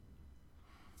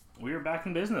We are back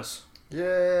in business.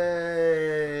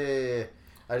 Yay!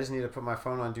 I just need to put my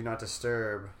phone on Do Not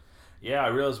Disturb. Yeah, I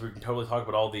realize we can totally talk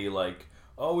about all the,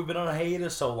 we've been on a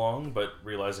hiatus so long, but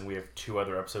realizing we have 2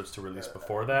 other episodes to release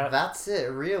before that. That's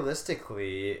it.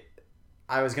 Realistically,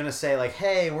 I was going to say,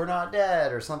 hey, we're not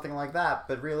dead or something like that,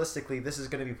 but realistically, this is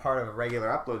going to be part of a regular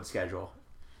upload schedule.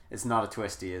 It's not a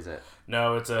twisty, is it?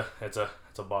 No, it's a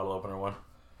bottle opener one.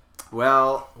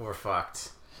 Well, we're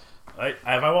fucked. I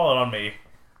have my wallet on me.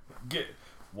 Get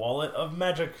wallet of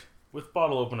magic with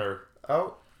bottle opener.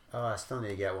 Oh, I still need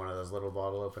to get one of those little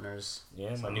bottle openers.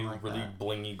 Yeah, my new really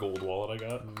blingy gold wallet I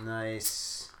got.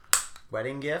 Nice.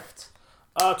 Wedding gift?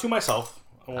 To myself.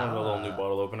 I wanted a little new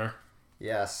bottle opener.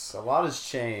 Yes, a lot has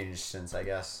changed since,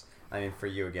 for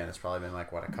you again, it's probably been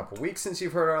a couple weeks since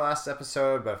you've heard our last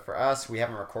episode, but for us, we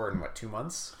haven't recorded in, 2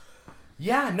 months?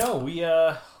 Yeah, no, we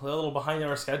a little behind in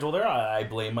our schedule there. I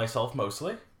blame myself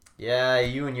mostly. Yeah,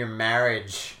 you and your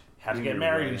marriage. Had to get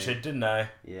married and shit, didn't I?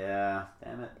 Yeah,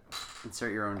 damn it.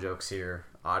 Insert your own jokes here,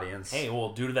 audience. Hey,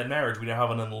 well, due to that marriage, we now have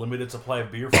an unlimited supply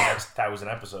of beer for the next 1,000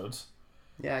 episodes.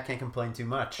 Yeah, I can't complain too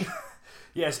much.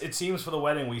 Yes, it seems for the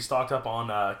wedding we stocked up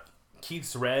on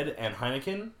Keith's Red and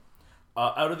Heineken.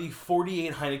 Out of the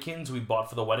 48 Heinekens we bought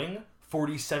for the wedding,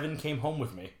 47 came home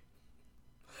with me.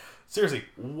 Seriously,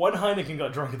 1 Heineken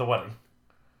got drunk at the wedding.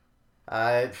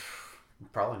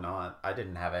 Probably not. I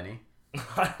didn't have any.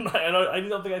 I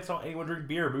don't think I saw anyone drink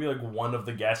beer. Maybe one of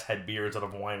the guests had beer instead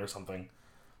of wine or something.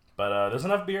 But there's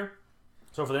enough beer.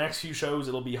 So for the next few shows,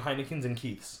 it'll be Heinekens and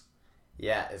Keith's.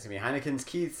 Yeah, it's going to be Heinekens,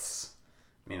 Keith's.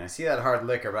 I see that hard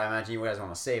liquor, but I imagine you guys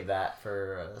want to save that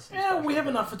for... Yeah, we have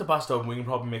enough to bust open. We can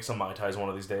probably make some Mai Tais one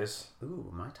of these days.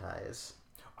 Ooh, Mai Tais.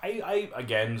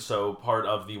 So part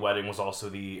of the wedding was also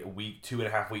the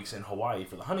 2.5 weeks in Hawaii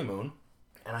for the honeymoon.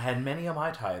 And I had many a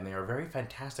Mai Tai, and they are very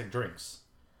fantastic drinks.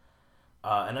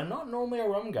 And I'm not normally a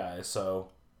rum guy, so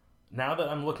now that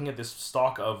I'm looking at this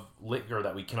stock of liquor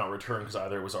that we cannot return because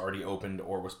either it was already opened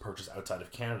or was purchased outside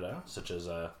of Canada, such as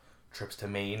trips to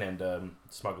Maine and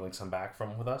smuggling some back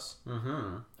from with us.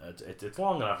 Mm-hmm. It's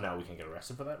long enough now we can get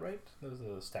arrested for that, right? There's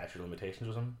a statute of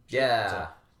limitations or something. Yeah.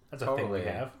 That's a thing we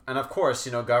have. And of course,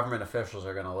 government officials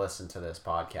are going to listen to this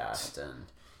podcast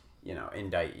and,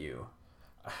 indict you.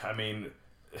 I mean...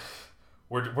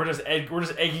 We're just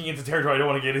egging into territory I don't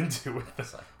want to get into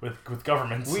with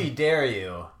governments. We dare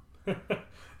you.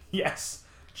 Yes.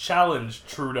 Challenge,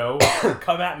 Trudeau.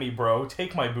 Come at me, bro.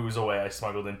 Take my booze away I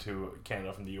smuggled into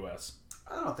Canada from the U.S.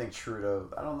 I don't think Trudeau...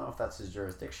 I don't know if that's his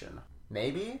jurisdiction.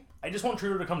 Maybe? I just want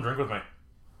Trudeau to come drink with me.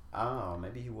 Oh,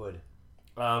 maybe he would.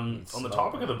 On the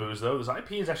topic of the booze, though, this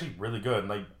IPA is actually really good.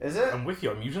 Is it? I'm with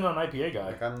you. I'm usually not an IPA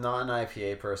guy. I'm not an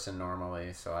IPA person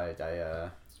normally, so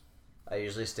I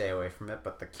usually stay away from it,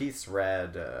 but the Keith's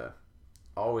Red,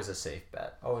 always a safe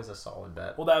bet. Always a solid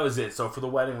bet. Well, that was it. So for the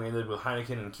wedding, we ended with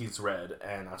Heineken and Keith's Red,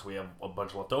 and that's we have a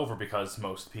bunch left over because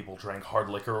most people drank hard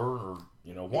liquor or,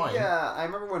 wine. Yeah, I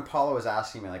remember when Paula was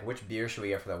asking me, which beer should we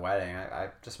get for the wedding? I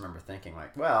just remember thinking,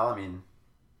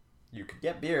 you could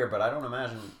get beer, but I don't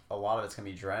imagine a lot of it's going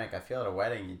to be drank. I feel at a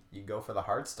wedding, you go for the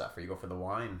hard stuff, or you go for the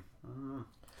wine.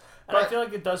 And I feel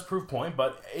like it does prove point,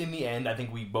 but in the end, I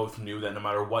think we both knew that no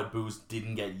matter what booze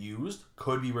didn't get used,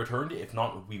 could be returned. If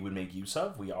not, we would make use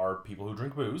of. We are people who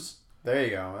drink booze. There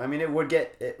you go.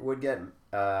 It would get,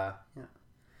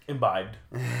 imbibed.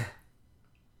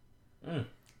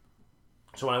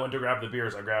 So when I went to grab the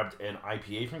beers, I grabbed an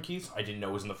IPA from Keith's. I didn't know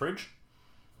it was in the fridge,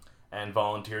 and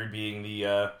volunteered being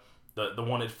the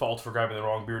one at fault for grabbing the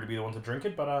wrong beer to be the one to drink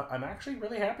it. But I'm actually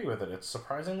really happy with it. It's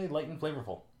surprisingly light and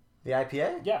flavorful. The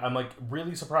IPA? Yeah, I'm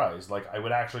really surprised. I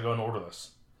would actually go and order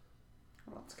this.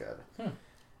 Well, that's good.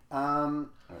 Alright,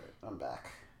 I'm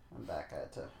back. I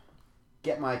had to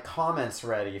get my comments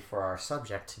ready for our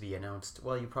subject to be announced.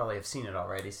 Well, you probably have seen it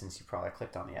already since you probably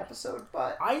clicked on the episode,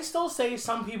 but... I still say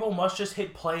some people must just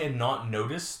hit play and not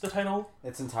notice the title.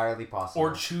 It's entirely possible.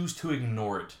 Or choose to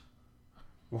ignore it.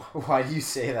 Why do you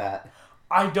say that?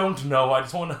 I don't know. I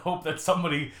just want to hope that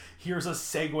somebody hears a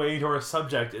segue into our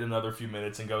subject in another few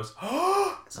minutes and goes,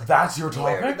 "Oh, that's your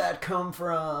topic? Where did that come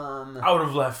from?" Out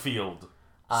of left field.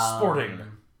 Sporting.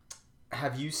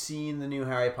 Have you seen the new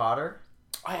Harry Potter?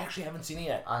 I actually haven't seen it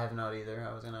yet. I have not either.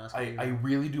 I was going to ask you. I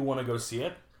really do want to go see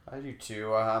it. I do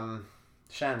too.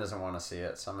 Shannon doesn't want to see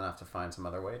it, so I'm going to have to find some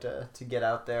other way to get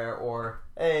out there, or,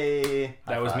 hey...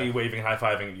 That was me waving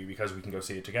high-fiving at you because we can go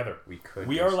see it together.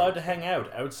 We are allowed to hang out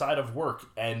outside of work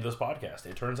and this podcast,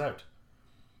 it turns out.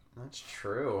 That's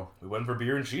true. We went for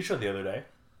beer and shisha the other day.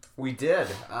 We did.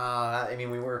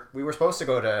 We were supposed to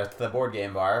go to the board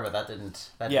game bar, but that didn't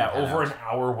over an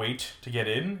hour wait to get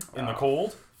in the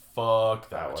cold. fuck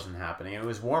That that. wasn't happening. It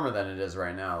was warmer than it is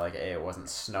right now. Like, it wasn't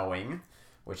snowing,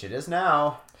 which it is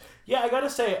now. Yeah, I gotta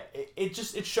say,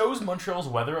 it shows Montreal's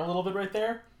weather a little bit right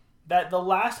there. That the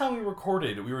last time we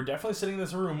recorded, we were definitely sitting in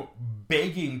this room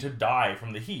begging to die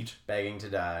from the heat. Begging to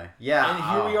die. Yeah. And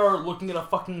here we are looking at a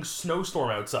fucking snowstorm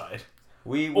outside.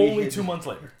 We Only had- 2 months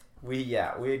later. We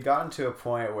had gotten to a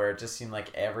point where it just seemed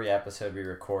like every episode we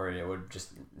recorded, it would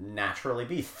just naturally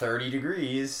be 30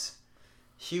 degrees,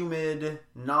 humid,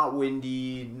 not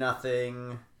windy,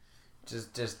 nothing.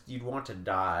 Just you'd want to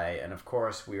die. And of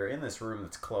course, we are in this room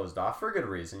that's closed off for a good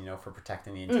reason, you know, for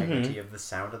protecting the integrity of the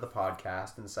sound of the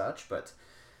podcast and such. But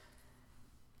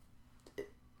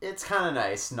it's kind of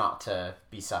nice not to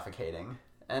be suffocating.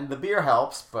 And the beer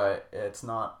helps, but it's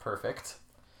not perfect.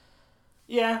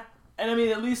 Yeah, and I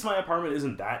mean, at least my apartment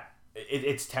isn't that.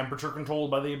 It's temperature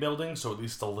controlled by the building, so at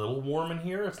least it's a little warm in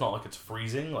here. It's not like it's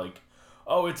freezing. Like,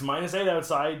 oh, it's -8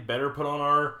 outside. Better put on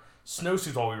our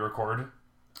snowsuits while we record.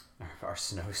 Our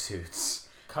snowsuits.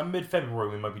 Come mid-February,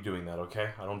 we might be doing that.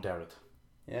 Okay, I don't doubt it.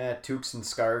 Yeah, toques and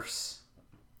scarves.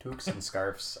 Toques and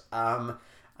scarves. I'm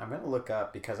gonna look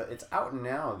up because it's out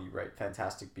now. You write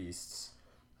Fantastic Beasts.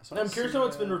 I'm curious how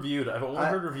it's been reviewed. I've only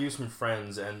heard reviews from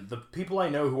friends, and the people I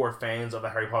know who are fans of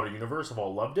the Harry Potter universe have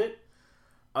all loved it.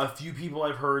 A few people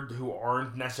I've heard who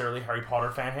aren't necessarily Harry Potter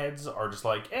fan heads are just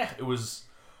like, it was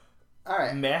All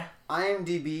right. meh.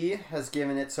 IMDb has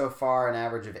given it so far an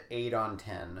average of 8 on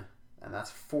 10, and that's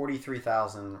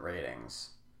 43,000 ratings.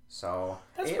 So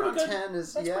That's 8 pretty on good. 10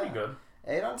 is That's pretty good.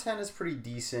 8 on 10 is pretty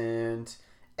decent.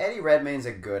 Eddie Redmayne's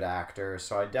a good actor,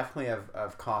 so I definitely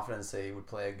have confidence that he would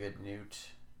play a good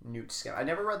Newt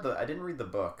Scamander. I didn't read the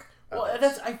book. Well,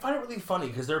 I find it really funny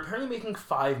because they're apparently making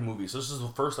 5 movies. So this is the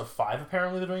first of 5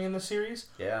 apparently they're doing in this series.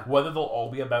 Yeah. Whether they'll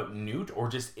all be about Newt or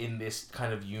just in this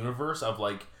kind of universe of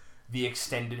like the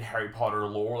extended Harry Potter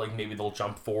lore. Like maybe they'll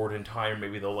jump forward in time.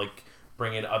 Maybe they'll like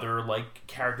bring in other like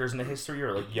characters in the history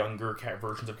or like younger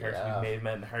versions of characters we may have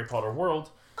met in the Harry Potter world.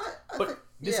 But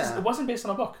it wasn't based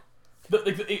on a book.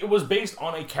 It was based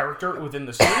on a character within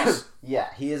the series.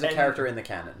 Yeah, he is a character in the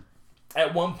canon.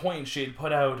 At one point, she had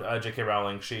put out J.K.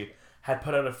 Rowling. She had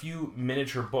put out a few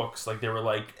miniature books, like they were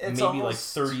like It's maybe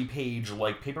almost- 30-page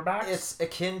like paperbacks. It's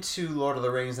akin to Lord of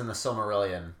the Rings and the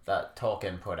Silmarillion that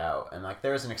Tolkien put out, and like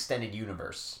there's an extended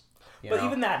universe. But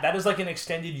even that is like an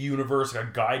extended universe, like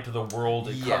a guide to the world.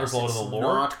 It covers a lot of the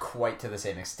lore. Not quite to the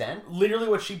same extent. Literally,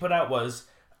 what she put out was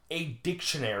a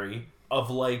dictionary of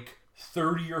like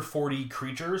 30 or 40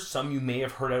 creatures. Some you may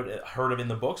have heard of in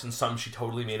the books, and some she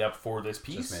totally made up for this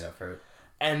piece. Just made up for it.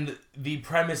 And the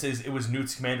premise is it was Newt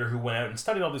Scamander who went out and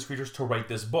studied all these creatures to write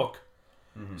this book.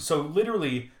 Mm-hmm. So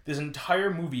literally, this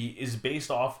entire movie is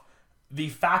based off the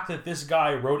fact that this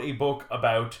guy wrote a book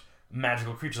about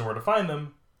magical creatures and where to find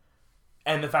them,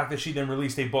 and the fact that she then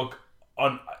released a book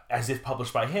on as if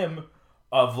published by him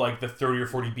of like the 30 or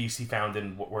 40 beasts he found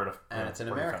and where to. And it's in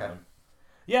where he America. found them.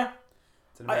 Yeah.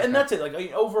 And that's it. Like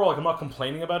overall, like I'm not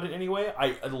complaining about it anyway.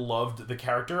 I loved the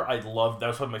character. That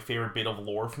was one of my favorite bit of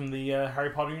lore from the Harry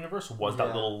Potter universe was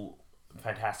that little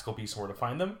fantastical beast and where to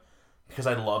find them, because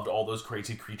I loved all those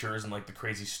crazy creatures and like the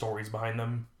crazy stories behind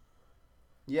them.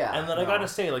 Yeah. And then I gotta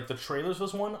say, like the trailers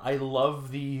was one. I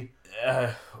love the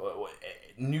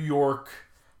New York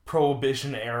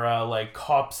Prohibition era, like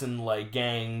cops and like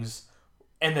gangs,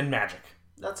 and then magic.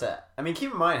 That's it. I mean,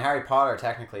 keep in mind, Harry Potter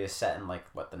technically is set in like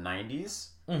what, the 90s.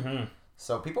 Mm-hmm.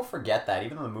 So people forget that,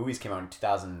 even though the movies came out in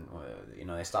 2000,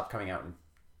 they stopped coming out in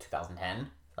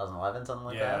 2010, 2011, something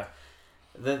like that.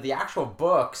 The actual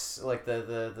books, like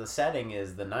the setting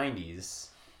is the 90s,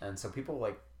 and so people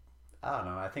like, I don't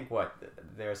know. I think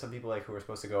there are some people like who were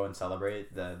supposed to go and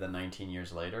celebrate the 19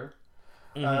 years later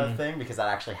thing, because that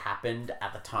actually happened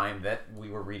at the time that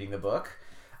we were reading the book.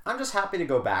 I'm just happy to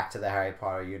go back to the Harry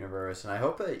Potter universe, and I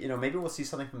hope that maybe we'll see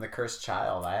something from The Cursed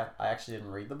Child. I actually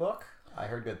didn't read the book. I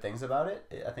heard good things about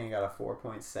it. I think it got a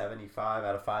 4.75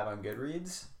 out of 5 on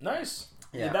Goodreads. Nice.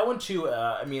 Yeah. That one too.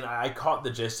 I mean, I caught the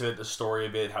gist of it, the story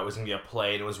of it, how it was gonna be a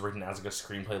play, and it was written as like a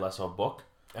screenplay, less of a book.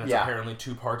 And it's apparently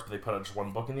 2 parts, but they put out just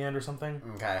 1 book in the end or something.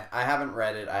 Okay, I haven't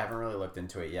read it. I haven't really looked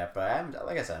into it yet, but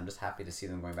like I said, I'm just happy to see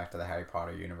them going back to the Harry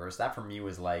Potter universe. That for me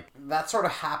was like, that sort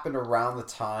of happened around the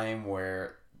time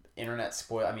where internet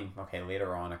spoil. I mean, okay,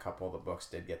 later on, a couple of the books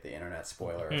did get the internet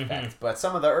spoiler effect, but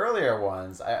some of the earlier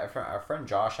ones, our friend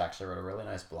Josh actually wrote a really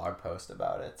nice blog post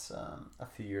about it a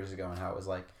few years ago, and how it was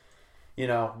like,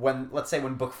 let's say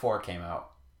when book 4 came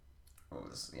out, it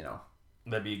was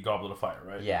That'd be Goblet of Fire,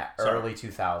 right? Yeah, early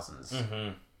 2000s.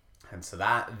 Mm-hmm. And so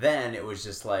then it was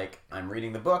just like, I'm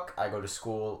reading the book, I go to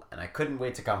school, and I couldn't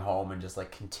wait to come home and just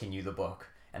like continue the book.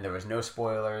 and there was no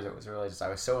spoilers. It was really just I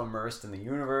was so immersed in the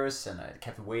universe, and I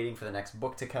kept waiting for the next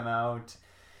book to come out,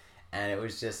 and it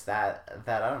was just that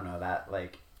I don't know, that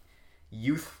like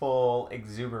youthful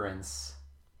exuberance.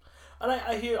 And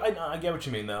I get what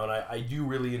you mean though, and I do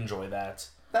really enjoy that.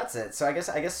 That's it. So I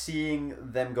guess seeing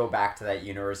them go back to that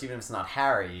universe, even if it's not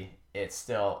Harry, it's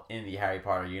still in the Harry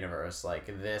Potter universe. Like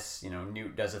this,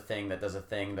 Newt does a thing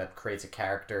that creates a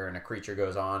character, and a creature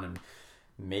goes on and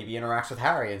maybe interacts with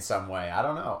Harry in some way. I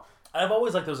don't know. I've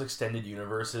always liked those extended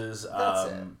universes.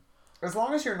 That's it. As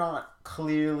long as you're not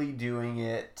clearly doing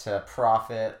it to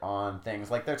profit on things.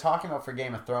 Like they're talking about for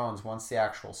Game of Thrones, once the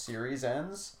actual series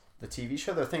ends, the TV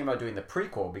show, they're thinking about doing the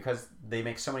prequel because they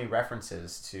make so many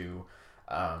references to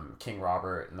King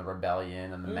Robert and the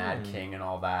Rebellion and the Mad King and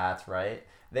all that, right?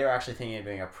 They were actually thinking of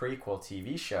doing a prequel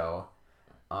TV show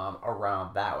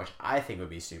around that, which I think would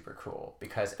be super cool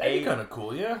because that'd be kind of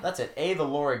cool, yeah. That's it. A, the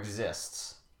lore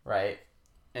exists, right?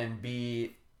 And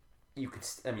B,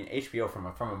 HBO from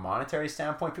a monetary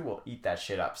standpoint, people will eat that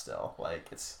shit up still. Like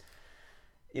it's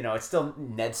still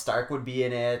Ned Stark would be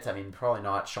in it. I mean, probably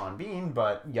not Sean Bean,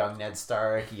 but young Ned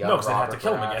Stark, young No, because they'd have to Robert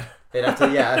kill him Kraft. again. They'd have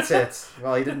to, yeah, that's it.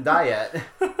 Well, he didn't die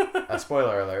yet.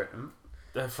 Spoiler alert.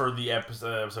 For the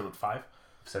episode 5?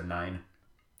 Episode 9.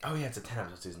 Oh yeah, it's a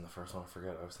 10-episode season, the first one. I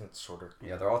forget. I was thinking it's shorter.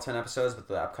 Yeah, they're all 10 episodes, but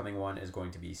the upcoming one is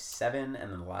going to be 7,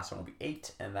 and then the last one will be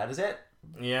 8, and that is it.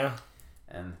 Yeah.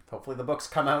 And hopefully the books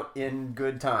come out in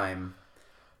good time.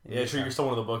 Yeah, sure. You're still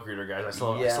one of the book reader guys. I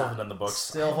still haven't done the books.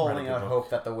 Still holding out hope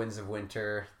that the Winds of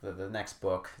Winter, the next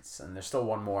book, and there's still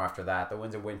one more after that. The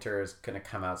Winds of Winter is going to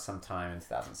come out sometime in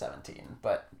 2017,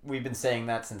 but we've been saying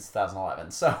that since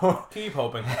 2011. So keep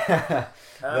hoping.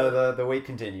 The wait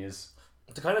continues.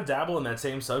 To kind of dabble in that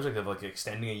same subject of like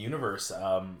extending a universe,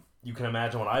 you can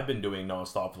imagine what I've been doing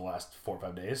nonstop for the last 4 or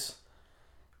 5 days.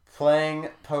 Playing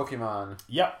Pokemon.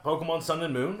 Yep, Pokemon Sun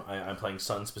and Moon. I'm playing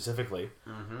Sun specifically.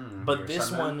 Mm-hmm. But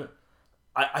this one,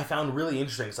 I found really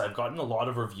interesting because I've gotten a lot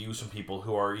of reviews from people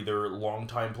who are either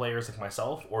longtime players like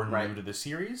myself or new to the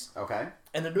series. Okay.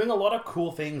 And they're doing a lot of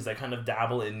cool things that kind of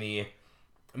dabble in the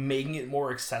making it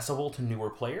more accessible to newer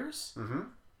players. Mm-hmm.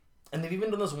 And they've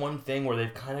even done this one thing where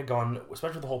they've kind of gone,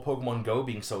 especially with the whole Pokemon Go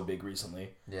being so big recently.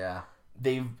 Yeah.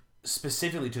 They've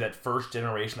specifically to that first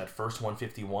generation, that first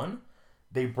 151,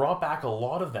 they brought back a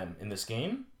lot of them in this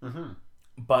game. Mm-hmm.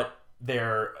 But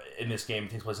they're, in this game, it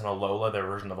takes place in Alola, their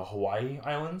version of the Hawaii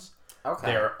Islands. Okay.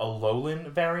 They're Alolan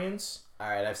variants.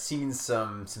 Alright, I've seen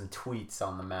some tweets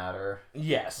on the matter.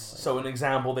 Yes. So an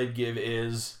example they'd give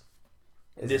is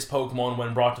this Pokemon,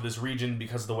 when brought to this region,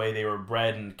 because of the way they were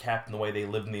bred and kept and the way they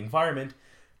lived in the environment,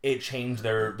 it changed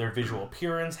their visual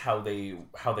appearance, how they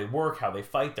work, how they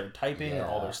fight, their typing,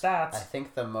 all their stats. I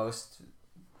think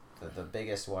the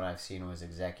biggest one I've seen was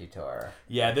Executor.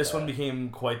 Yeah, this one became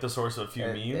quite the source of a few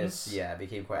memes. It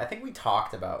became quite... I think we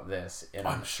talked about this in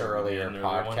an sure earlier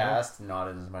podcast, not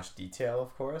in as much detail,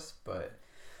 of course, but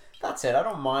that's it. I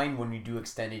don't mind when you do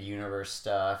extended universe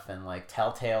stuff, and like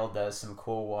Telltale does some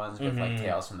cool ones with like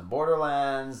Tales from the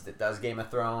Borderlands. It does Game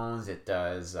of Thrones. It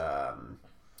does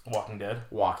Walking Dead.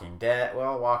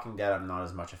 Well, Walking Dead I'm not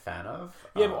as much a fan of.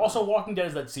 Yeah, but also Walking Dead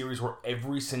is that series where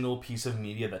every single piece of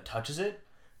media that touches it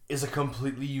is a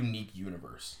completely unique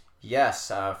universe. Yes,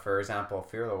 for example,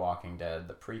 Fear the Walking Dead,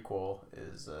 the prequel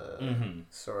is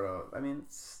sort of. I mean,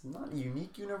 it's not a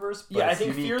unique universe. But I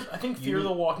think Fear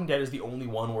the Walking Dead is the only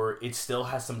one where it still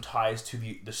has some ties to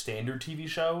the standard TV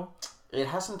show. It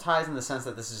has some ties in the sense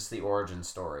that this is the origin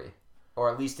story, or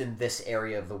at least in this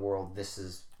area of the world, this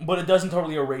is. But it doesn't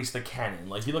totally erase the canon.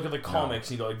 Like, you look at the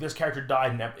comics and you go, like, this character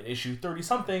died in issue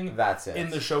 30-something. That's it. In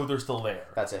the show, they're still there.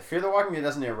 That's it. Fear the Walking Dead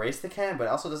doesn't erase the canon, but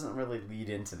it also doesn't really lead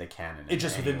into the canon. It's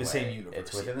just within the same universe.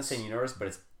 It's within the same universe,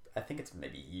 but I think it's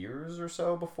maybe years or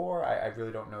so before. I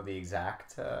really don't know the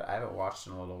exact... I haven't watched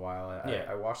in a little while.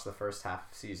 I watched the first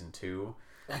half of season 2.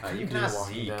 You can ask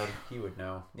Zeke. Dead. He would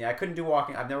know. Yeah, I couldn't do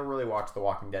Walking... I've never really watched The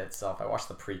Walking Dead itself. I watched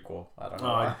the prequel. I don't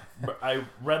know. I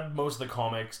read most of the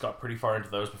comics, got pretty far into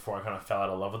those before I kind of fell out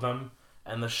of love with them.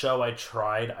 And the show, I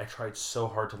tried so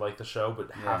hard to like the show, but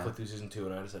halfway through season 2,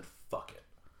 and I just said, fuck it.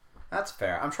 That's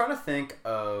fair. I'm trying to think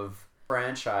of a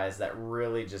franchise that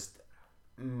really just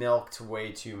milked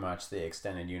way too much the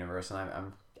extended universe,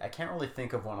 and I can't really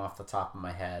think of one off the top of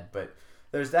my head, but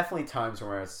there's definitely times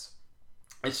where it's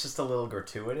just a little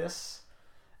gratuitous,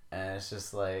 and it's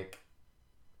just like...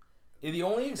 The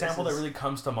only example that really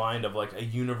comes to mind of like a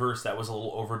universe that was a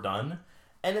little overdone,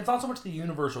 and it's not so much the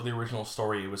universe or the original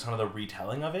story, it was kind of the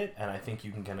retelling of it, and I think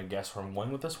you can kind of guess where I'm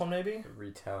going with this one, maybe? The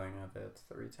retelling of it.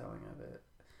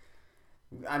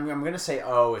 I'm going to say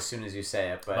as soon as you say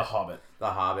it, but... The Hobbit. The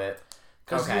Hobbit.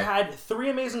 Because you had 3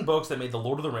 amazing books that made the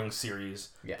Lord of the Rings series.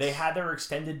 Yes. They had their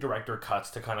extended director cuts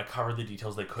to kind of cover the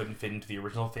details they couldn't fit into the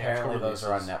original theatrical Apparently releases.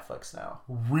 those are on Netflix now.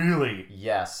 Really?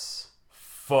 Yes.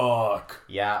 Fuck.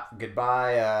 Yeah,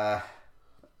 goodbye.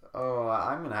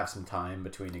 I'm going to have some time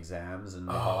between exams and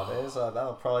the holidays.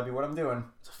 That'll probably be what I'm doing.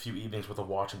 It's a few evenings worth of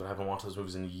watching, but I haven't watched those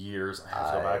movies in years. I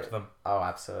have to go back to them. Oh,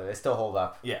 absolutely. They still hold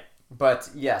up. Yeah. But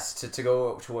yes, to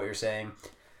go to what you're saying.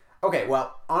 Okay,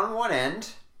 well, on one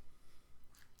end,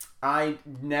 I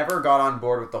never got on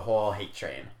board with the whole hate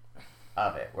train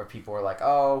of it, where people were like,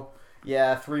 oh,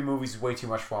 yeah, 3 movies is way too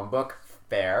much for one book.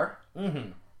 Fair.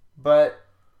 Mm-hmm. But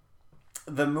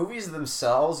the movies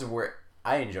themselves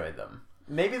I enjoyed them.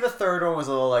 Maybe the third one was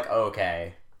a little like,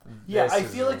 okay. Yeah, I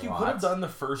feel like you could have done the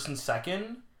first and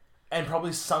second and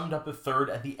probably summed up the third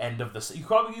at the end of this. You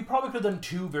probably could have done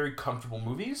 2 very comfortable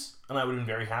movies, and I would have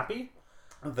been very happy.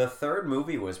 The third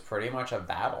movie was pretty much a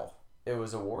battle. It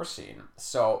was a war scene.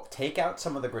 So take out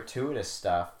some of the gratuitous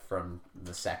stuff from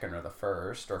the second or the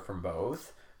first, or from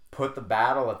both. Put the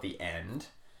battle at the end,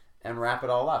 and wrap it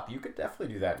all up. You could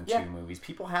definitely do that in 2 movies.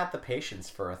 People had the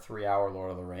patience for a 3-hour Lord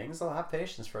of the Rings. They'll have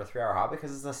patience for a 3-hour Hobbit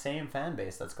because it's the same fan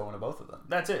base that's going to both of them.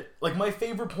 That's it. Like, my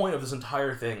favorite point of this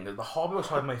entire thing, The Hobbit was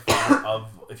probably my favorite of,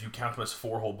 if you count them as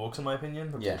 4 whole books in my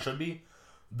opinion, which it should be.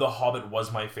 The Hobbit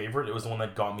was my favorite. It was the one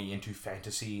that got me into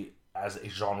fantasy as a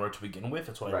genre to begin with.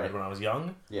 That's what I read when I was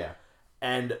young. Yeah.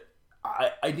 And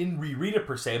I didn't reread it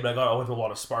per se, but I went to a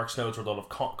lot of Sparks notes or a lot of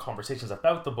conversations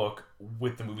about the book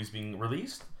with the movies being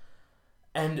released.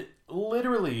 And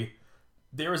literally,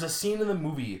 there is a scene in the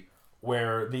movie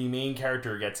where the main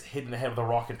character gets hit in the head with a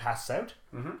rock and passes out.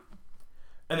 Mm-hmm.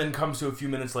 And then comes to a few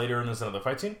minutes later and there's another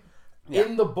fight scene. Yeah.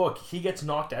 In the book, he gets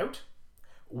knocked out,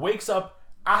 wakes up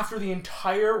after the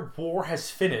entire war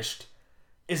has finished,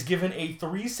 is given a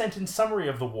 3-sentence summary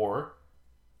of the war,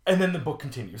 and then the book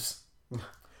continues.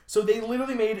 So they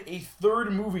literally made a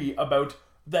third movie about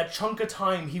that chunk of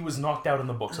time he was knocked out in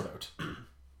the books about.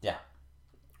 Yeah.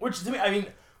 Which, to me, I mean,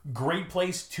 great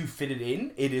place to fit it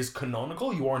in. It is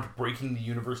canonical. You aren't breaking the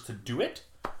universe to do it.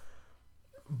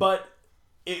 But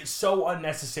it's so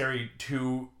unnecessary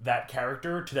to that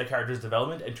character, to that character's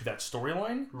development, and to that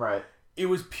storyline. Right. It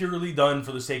was purely done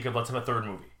for the sake of let's have a third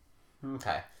movie.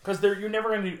 Okay. Because you're never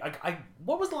going to do...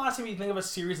 what was the last time you think of a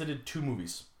series that did 2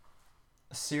 movies?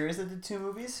 A series that did 2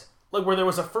 movies? Like, where there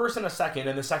was a first and a second,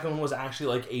 and the second one was actually,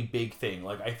 like, a big thing.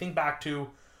 Like, I think back to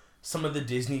some of the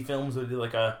Disney films that did,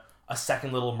 like, a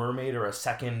second Little Mermaid or a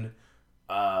second...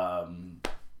 no,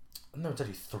 it's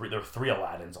actually 3... There were 3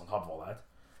 Aladdins on top of all that.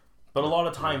 But a lot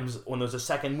of times, when there's a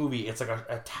second movie, it's like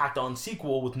a tacked-on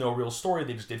sequel with no real story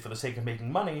they just did for the sake of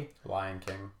making money. Lion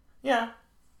King. Yeah.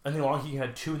 I think Lion King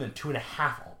had 2 and then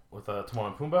 2.5 with Timon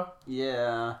and Pumbaa.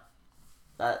 Yeah.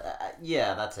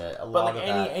 Yeah, that's it. But like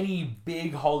any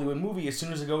big Hollywood movie, as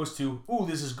soon as it goes to, ooh,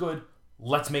 this is good,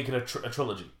 let's make it a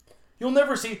trilogy. You'll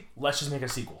never see, let's just make a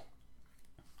sequel.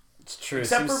 It's true.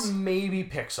 Except for maybe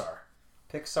Pixar.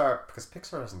 Pixar, because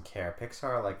Pixar doesn't care.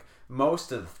 Pixar, like,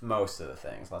 most of the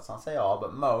things, let's not say all,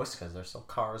 but most, because there's still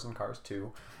Cars and Cars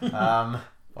 2.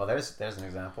 Well, there's an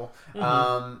example.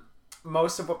 Mm-hmm.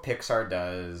 Most of what Pixar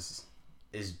does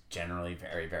is generally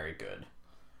very, very good.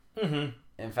 Mm-hmm.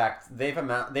 In fact, they've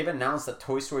announced that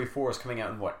Toy Story 4 is coming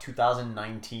out in,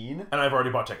 2019? And I've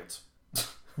already bought tickets.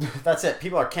 That's it.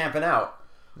 People are camping out.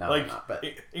 No, like, not, but...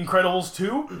 Incredibles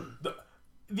 2,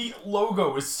 the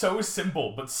logo is so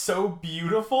simple, but so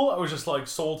beautiful. I was just like,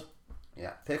 sold.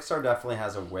 Yeah, Pixar definitely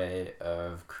has a way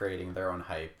of creating their own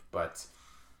hype, but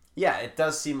yeah, it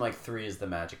does seem like 3 is the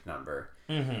magic number.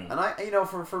 Mm-hmm.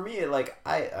 And for me, like,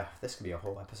 this could be a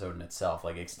whole episode in itself,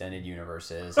 like extended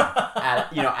universes,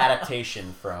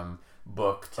 adaptation from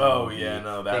book to movie,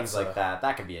 things like that.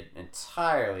 That could be an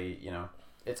entirely,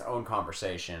 its own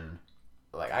conversation.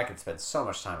 Like, I could spend so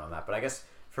much time on that, but I guess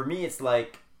for me, it's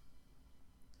like,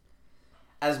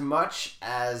 as much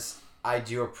as I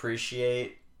do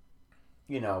appreciate,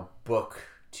 book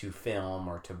to film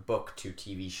or to book to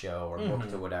TV show or book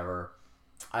to whatever,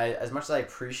 as much as I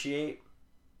appreciate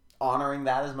honoring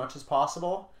that as much as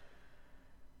possible,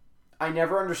 I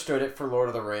never understood it for Lord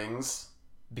of the Rings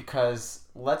because,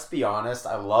 let's be honest,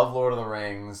 I love Lord of the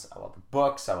Rings, I love the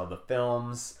books, I love the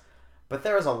films, but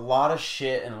there is a lot of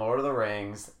shit in Lord of the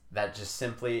Rings that just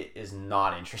simply is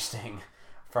not interesting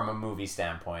from a movie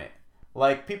standpoint.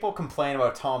 Like, people complain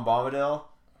about Tom Bombadil.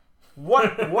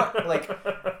 What, like,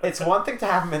 it's one thing to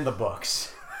have him in the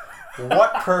books.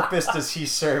 What purpose does he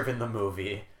serve in the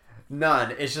movie?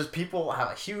 None. It's just people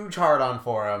have a huge hard-on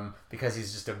for him because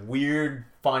he's just a weird,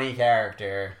 funny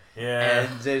character. Yeah.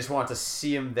 And they just want to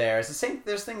see him there. It's the same.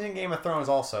 There's things in Game of Thrones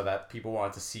also that people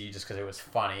wanted to see just because it was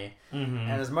funny. Mm-hmm.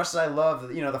 And as much as I love,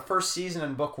 the first season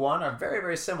and book 1 are very,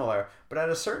 very similar. But at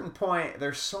a certain point,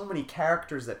 there's so many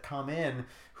characters that come in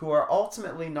who are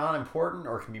ultimately not important,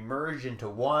 or can be merged into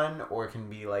one, or can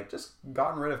be like just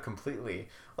gotten rid of completely.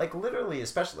 Like literally,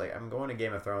 especially, I'm going to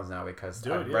Game of Thrones now because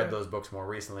I've read those books more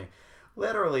recently.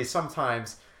 Literally,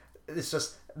 sometimes it's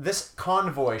just this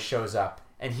convoy shows up,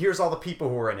 and here's all the people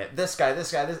who are in it. This guy,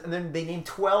 this, and then they name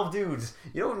 12 dudes.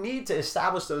 You don't need to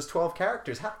establish those 12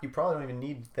 characters. Heck, you probably don't even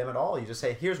need them at all. You just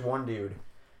say, here's one dude.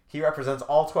 He represents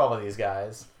all 12 of these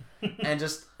guys. And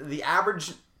just the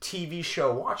average TV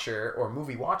show watcher or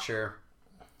movie watcher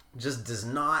just does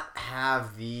not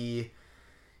have the...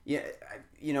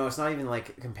 it's not even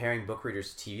like comparing book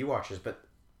readers to TV watchers, but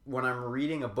when I'm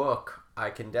reading a book, I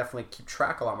can definitely keep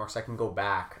track a lot more because I can go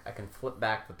back. I can flip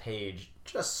back the page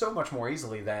just so much more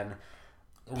easily than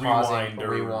pausing,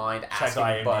 rewind,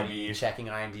 asking Buddy, checking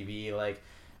IMDb. Like,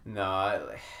 no.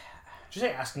 Did you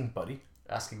say asking Buddy?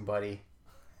 Asking Buddy.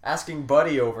 Asking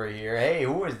Buddy over here. Hey,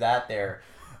 who is that there?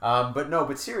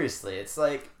 But seriously, it's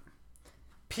like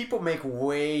people make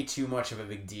way too much of a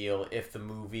big deal if the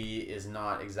movie is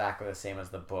not exactly the same as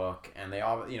the book, and they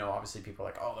all, obviously people are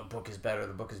like, oh, the book is better.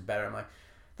 I'm like,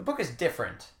 the book is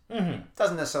different. Mm-hmm.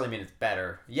 Doesn't necessarily mean it's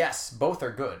better. Yes, both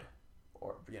are good,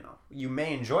 or you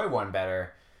may enjoy one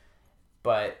better,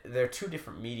 but they're two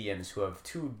different mediums who have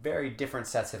two very different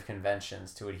sets of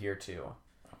conventions to adhere to.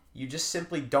 You just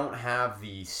simply don't have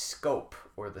the scope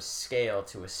or the scale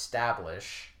to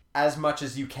establish as much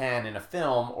as you can in a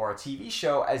film or a TV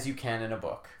show as you can in a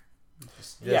book.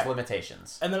 There's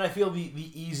limitations. And then I feel the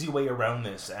easy way around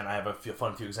this, and I have a few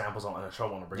examples on a show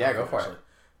I want to bring up. Yeah, go for it.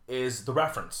 Is the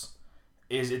reference.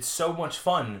 It's so much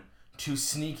fun to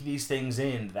sneak these things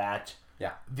in that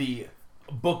the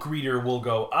book reader will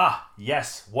go,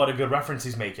 yes, what a good reference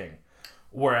he's making.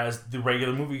 Whereas the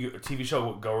regular movie or TV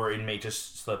show goer, it may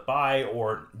just slip by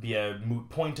or be a moot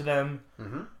point to them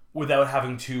without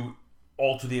having to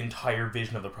alter the entire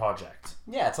vision of the project.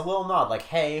 Yeah, it's a little nod like,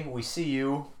 hey, we see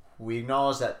you. We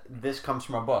acknowledge that this comes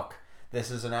from a book.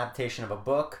 This is an adaptation of a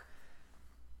book.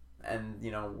 And,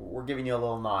 we're giving you a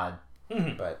little nod.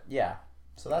 Mm-hmm. But, yeah.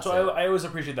 So that's it. I always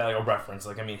appreciate that, like, a reference.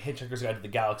 Like, Hitchhiker's Guide to the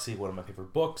Galaxy, one of my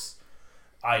favorite books.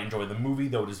 I enjoy the movie,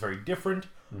 though it is very different.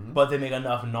 Mm-hmm. But they make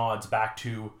enough nods back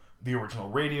to the original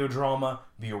radio drama,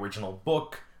 the original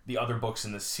book, the other books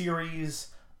in the series.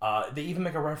 They even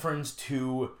make a reference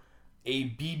to a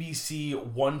BBC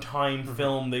one-time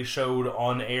film they showed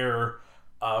on air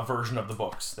version of the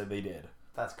books that they did.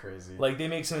 That's crazy. Like, they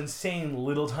make some insane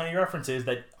little tiny references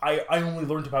that I only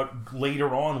learned about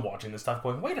later on watching this stuff,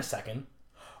 going, wait a second.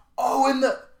 Oh,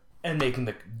 and making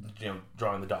the,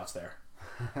 drawing the dots there.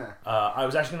 I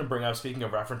was actually going to bring up, speaking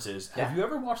of references, have you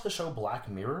ever watched the show Black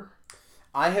Mirror?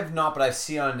 I have not, but I've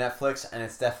seen it on Netflix, and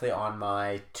it's definitely on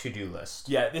my to-do list.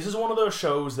 Yeah, this is one of those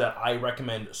shows that I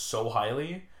recommend so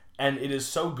highly, and it is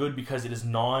so good because it's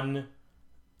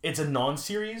a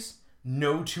non-series.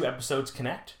 No two episodes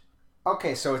connect.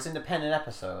 Okay, so it's independent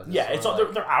episodes. Yeah,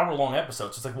 they're hour-long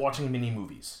episodes. It's like watching mini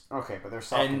movies. Okay, but they're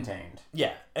self-contained.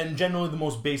 And generally the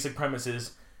most basic premise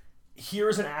is,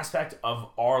 here's an aspect of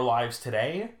our lives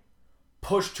today,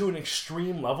 pushed to an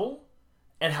extreme level,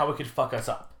 and how it could fuck us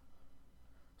up.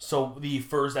 So the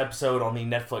first episode on the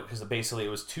Netflix, because basically it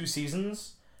was 2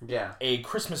 seasons, a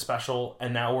Christmas special,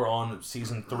 and now we're on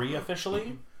season 3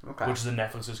 officially, which is a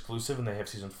Netflix exclusive, and they have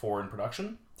season 4 in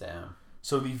production. Damn.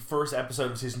 So the first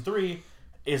episode of season 3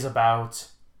 is about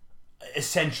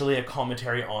essentially a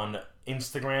commentary on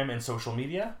Instagram and social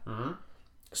media. Mm-hmm.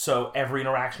 So every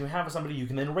interaction you have with somebody, you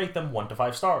can then rate them 1 to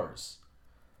 5 stars.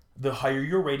 The higher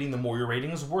your rating, the more your rating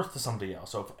is worth to somebody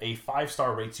else. So if a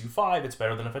 5-star rates you 5, it's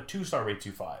better than if a 2-star rates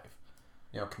you 5.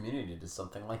 Community did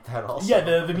something like that also. Yeah,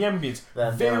 the Meow Beans.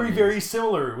 Very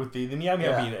similar with the Meow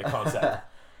Bean concept.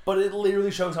 But it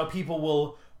literally shows how people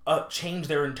will change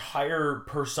their entire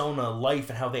persona, life,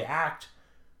 and how they act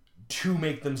to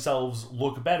make themselves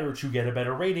look better, to get a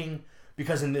better rating.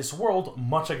 Because in this world,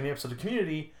 much like in the episode of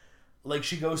Community, like,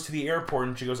 she goes to the airport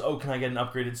and she goes, oh, can I get an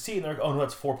upgraded seat? And they're like, oh, no,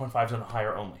 that's 4.5 and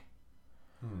higher only.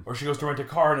 Or she goes to rent a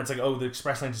car and it's like, oh, the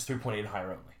express lane is 3.8 and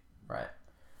higher only. Right.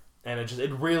 And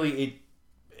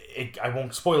I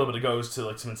won't spoil it, but it goes to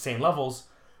like some insane levels.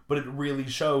 But it really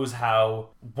shows how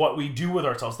what we do with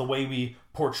ourselves, the way we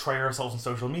portray ourselves on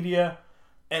social media,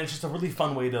 and it's just a really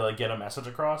fun way to like get a message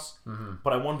across. Mm-hmm.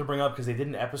 But I wanted to bring up because they did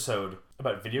an episode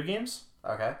about video games.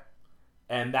 Okay.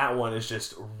 And that one is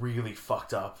just really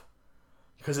fucked up.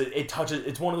 because it touches.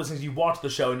 It's one of those things you watch the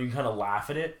show and you can kind of laugh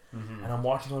at it. Mm-hmm. And I'm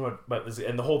watching something about this,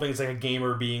 and the whole thing is like a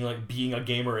gamer being a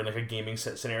gamer in like a gaming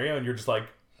scenario, and you're just like,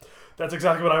 that's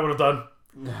exactly what I would have done.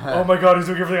 Oh my god, he's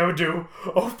doing everything I would do.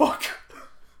 Oh fuck.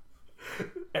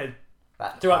 And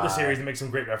throughout the series, they make some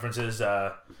great references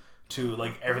to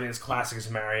like everything that's classic as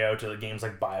Mario, to the games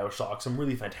like BioShock, some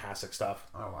really fantastic stuff.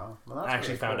 Oh wow! Well, that's I actually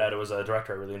really found cool. out it was a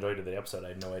director I really enjoyed the episode. I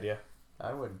had no idea.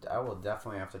 I will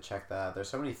definitely have to check that. There's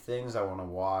so many things I want to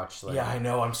watch. Like, Yeah, I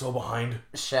know. I'm so behind.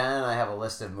 Shannon and I have a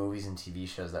list of movies and TV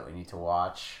shows that we need to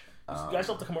watch. You guys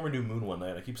will have to come over and do Moon one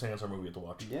night. I keep saying that's our movie we have to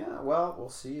watch. Yeah, well, we'll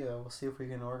see. We'll see if we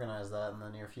can organize that in the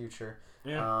near future.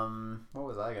 Yeah. What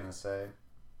was I gonna say?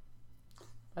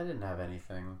 I didn't have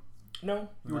anything. No,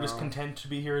 you were just content to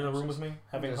be here in the room with me,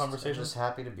 having a conversation. I'm just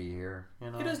happy to be here.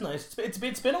 You know, it is nice. It's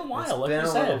been a while, it's like been you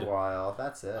a said. little while.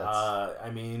 That's it. I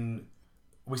mean,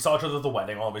 we saw each other at the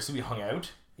wedding. Obviously, we hung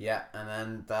out. Yeah, and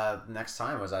then the next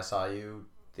time was I saw you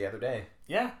the other day.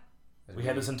 Yeah. We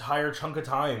had this entire chunk of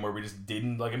time where we just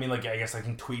didn't I guess like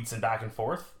in tweets and back and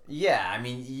forth. Yeah, I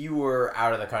mean, you were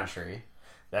out of the country.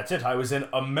 That's it. I was in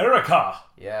America.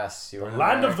 Yes, you were in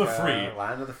Land America, of the free.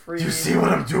 Land of the free. Do you see what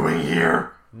I'm doing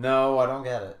here? No, I don't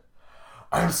get it.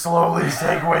 I'm slowly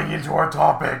segueing into our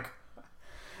topic.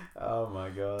 Oh my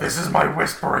god. This is my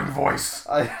whispering voice.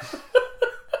 I'm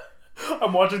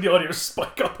watching the audio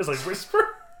spike up as I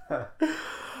whisper.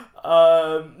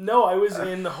 No, I was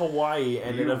in Hawaii,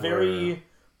 and in a very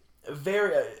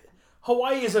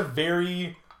Hawaii is a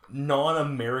very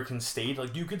non-American state.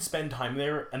 Like, you could spend time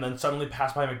there and then suddenly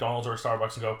pass by McDonald's or a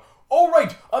Starbucks and go, "Oh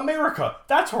right, America,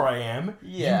 that's where I am."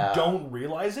 Yeah. You don't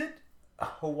realize it.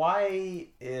 Hawaii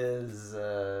is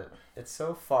it's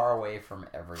so far away from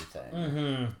everything.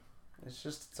 Mm-hmm. It's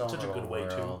just its own Such a little good way,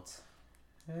 too. world.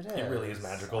 It is. It really is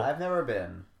magical. I've never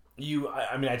been.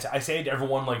 I say to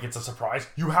everyone like it's a surprise.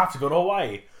 You have to go to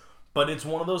Hawaii. But it's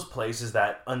one of those places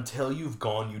that until you've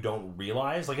gone, you don't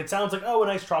realize. Like, it sounds like, oh, a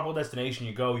nice tropical destination.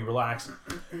 You go, you relax.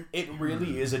 It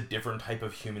really is a different type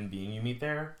of human being you meet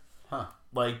there. Huh.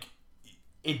 Like,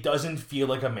 it doesn't feel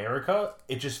like America.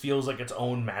 It just feels like its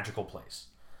own magical place.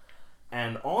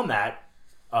 And on that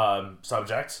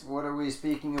subject... What are we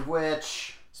speaking of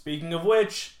which? Speaking of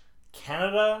which,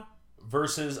 Canada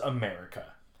versus America.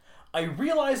 I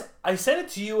realize I said it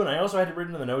to you, and I also had it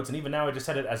written in the notes, and even now I just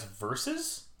said it as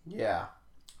versus... Yeah.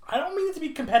 I don't mean it to be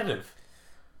competitive.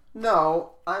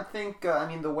 No, I think,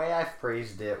 the way I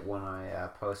phrased it when I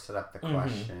posted up the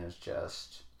question is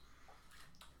just,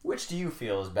 which do you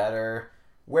feel is better?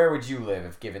 Where would you live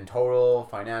if given total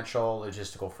financial,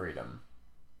 logistical freedom?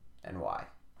 And why?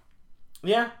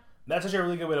 Yeah, that's actually a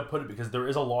really good way to put it, because there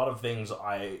is a lot of things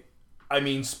I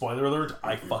mean, spoiler alert,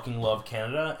 I fucking love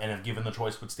Canada, and if given the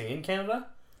choice would stay in Canada.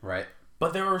 Right.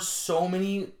 But there are so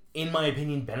many, in my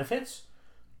opinion, benefits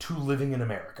to living in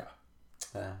America.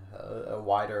 A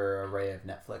wider array of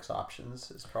Netflix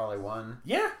options is probably one.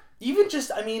 Yeah. Even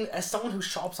just, as someone who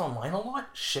shops online a lot,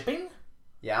 shipping,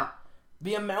 Yeah.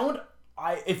 the amount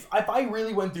if I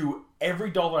really went through every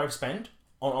dollar I've spent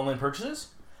on online purchases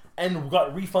and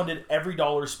got refunded every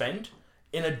dollar spent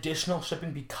in additional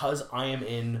shipping because I am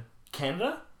in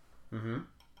Canada,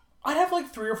 I'd have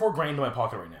like $3 or $4 grand in my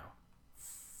pocket right now.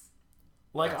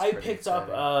 Like, That's I pretty picked up,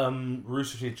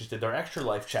 Rooster Teeth just did their Extra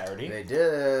Life charity. They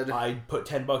did. I put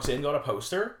 $10 in, got a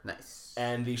poster. Nice.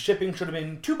 And the shipping should have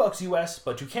been $2 US,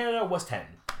 but to Canada was 10.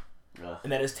 Ugh.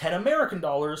 And that is 10 American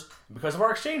dollars. Because of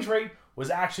our exchange rate, was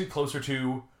actually closer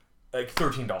to like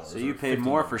 $13. So you paid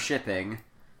more for shipping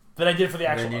than I did for the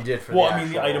actual. than you did for well, the I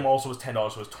mean, the actual- item also was $10,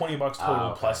 so it was $20 total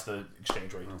okay. plus the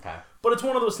exchange rate. Okay. But it's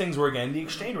one of those things where, again, the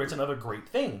exchange rate's another great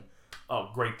thing.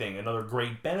 Another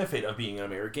great benefit of being an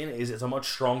American is it's a much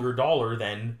stronger dollar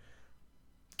than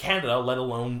Canada, let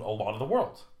alone a lot of the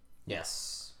world.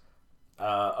 Yes.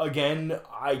 Again,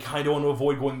 I kind of want to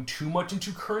avoid going too much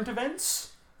into current events.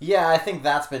 Yeah, I think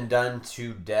that's been done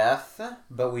to death,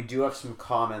 but we do have some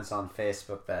comments on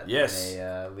Facebook that Yes.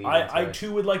 may lead I into...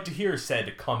 too would like to hear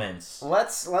said comments.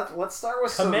 Let's start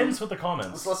with Commence some... with the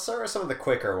comments. Let's start with some of the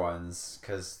quicker ones,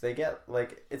 because they get,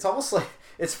 like... It's almost like...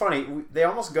 It's funny. They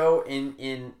almost go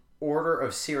in order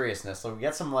of seriousness. Like, we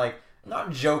get some, like,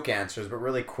 not joke answers, but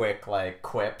really quick, like,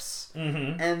 quips.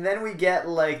 Mm-hmm. And then we get,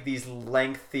 like, these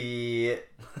lengthy...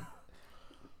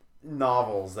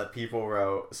 novels that people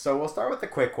wrote. So we'll start with the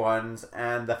quick ones,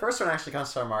 and the first one actually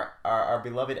comes from our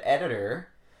beloved editor,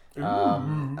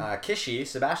 Kishi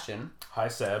Sebastian, Hi,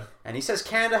 Seb. and he says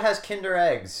Canada has Kinder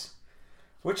Eggs,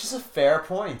 which is a fair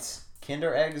point.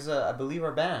 Kinder Eggs, I believe,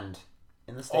 are banned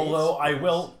in the States.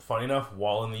 Although funny enough,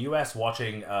 while in the U.S.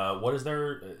 watching, what is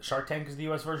their Shark Tank is the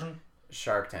U.S. version?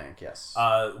 Shark Tank, yes.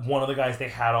 One of the guys they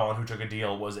had on who took a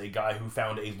deal was a guy who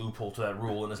found a loophole to that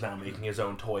rule and is now making his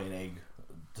own toy and egg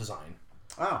design.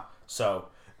 Oh. So,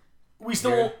 we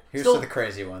still... Here's still, to the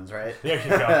crazy ones, right? There you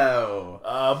go.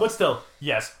 But still,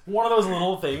 yes, one of those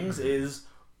little things is,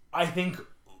 I think,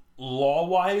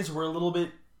 law-wise, we're a little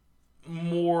bit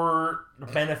more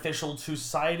beneficial to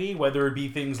society, whether it be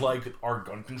things like our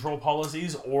gun control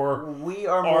policies or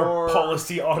our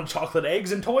policy on chocolate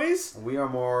eggs and toys. We are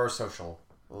more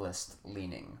socialist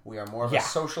leaning. We are more of a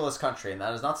socialist country, and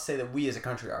that is not to say that we as a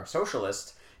country are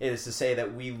socialist. It is to say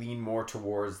that we lean more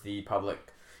towards the public,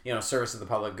 service of the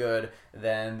public good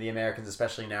than the Americans,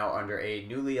 especially now under a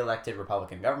newly elected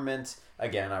Republican government.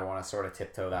 Again, I want to sort of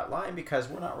tiptoe that line because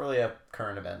we're not really a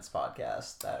current events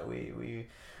podcast. That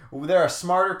there are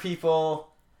smarter people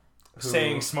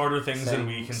saying smarter things than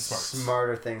we can smart.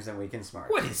 Smarter things than we can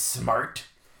smart. What is smart?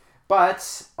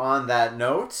 But on that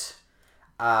note,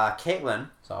 Caitlin,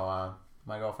 so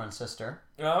my girlfriend's sister.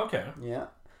 Oh, okay.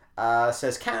 Yeah.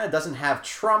 Says Canada doesn't have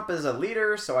Trump as a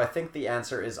leader, so I think the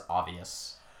answer is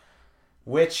obvious.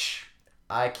 Which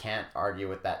I can't argue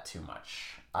with that too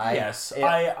much.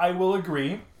 I will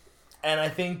agree. And I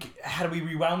think, had we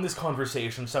rewound this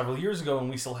conversation several years ago and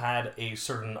we still had a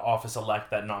certain office-elect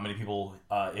that not many people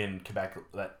in Quebec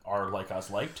that are like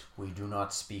us liked. We do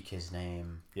not speak his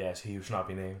name. Yes, he should not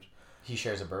be named. He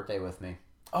shares a birthday with me.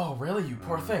 Oh, really? You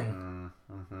poor thing.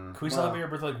 Mm-hmm. Could we celebrate your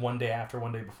birthday like one day after,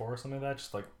 one day before or something like that?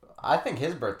 Just like... I think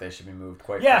his birthday should be moved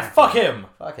quite frankly. Fuck him!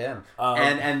 Fuck him.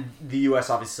 And the U.S.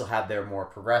 obviously still had their more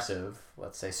progressive,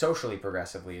 let's say socially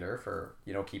progressive leader for,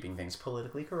 keeping things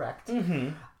politically correct.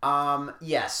 Mm-hmm.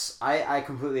 Yes, I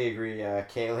completely agree,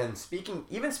 Kaylin.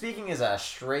 Speaking as a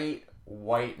straight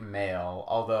white male,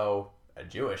 although a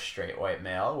Jewish straight white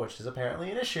male, which is apparently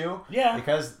an issue. Yeah.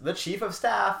 Because the chief of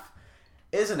staff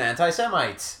is an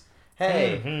anti-Semite.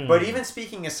 Hey, mm-hmm. But even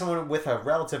speaking as someone with a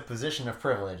relative position of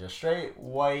privilege, a straight,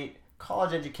 white,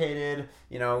 college-educated,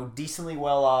 decently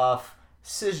well-off,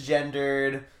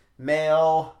 cisgendered,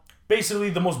 male... Basically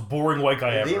the most boring white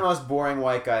guy ever. The most boring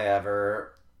white guy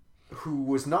ever, who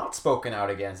was not spoken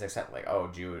out against, except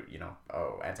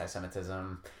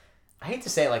anti-Semitism. I hate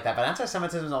to say it like that, but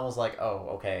anti-Semitism is almost like,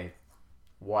 okay,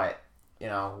 what?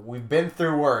 We've been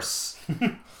through worse.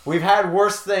 We've had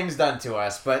worse things done to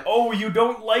us, but... Oh, you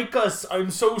don't like us. I'm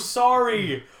so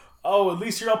sorry. Oh, at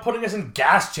least you're not putting us in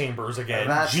gas chambers again.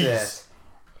 That's Jeez. it.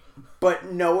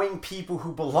 But knowing people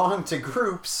who belong to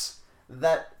groups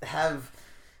that have,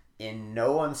 in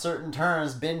no uncertain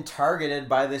terms, been targeted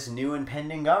by this new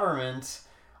impending government,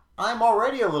 I'm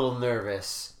already a little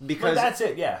nervous. Because but that's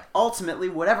it, yeah. Ultimately,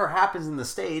 whatever happens in the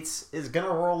States is going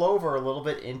to roll over a little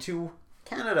bit into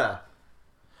Canada.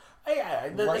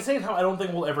 At the same time, I don't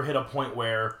think we'll ever hit a point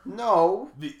where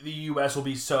the U.S. will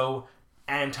be so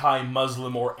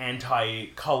anti-Muslim or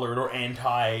anti-colored or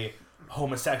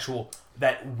anti-homosexual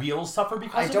that we'll suffer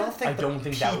because of it. I don't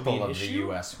think that would be an issue. The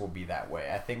U.S. will be that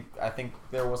way. I think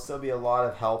there will still be a lot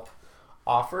of help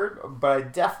offered, but I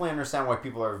definitely understand why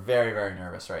people are very, very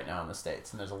nervous right now in the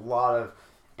States, and there's a lot of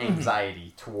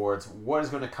anxiety towards what is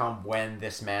going to come when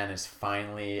this man is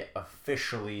finally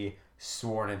officially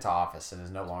sworn into office and is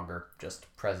no longer just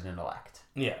president-elect.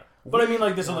 Yeah. But I mean,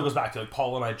 this only goes back to,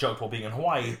 Paul and I joked while being in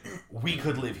Hawaii, we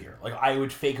could live here. I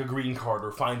would fake a green card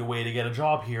or find a way to get a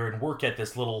job here and work at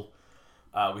this little,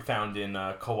 we found in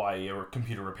Kauai, a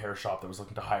computer repair shop that was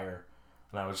looking to hire.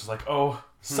 And I was just like,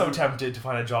 so tempted to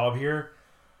find a job here.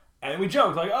 And we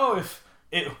joked,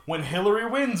 when Hillary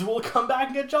wins, we'll come back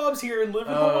and get jobs here and live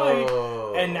in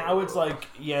Hawaii. And now it's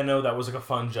that was a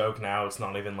fun joke. Now it's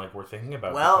not even we're thinking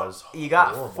about. Well, you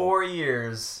got 4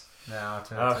 years now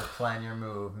to plan your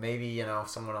move. Maybe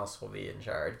someone else will be in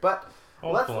charge. But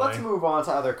let's move on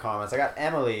to other comments. I got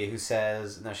Emily who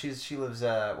says she lives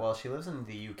in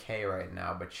the UK right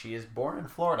now, but she is born in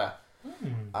Florida.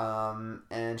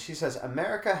 And she says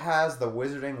America has the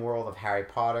Wizarding World of Harry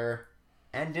Potter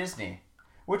and Disney.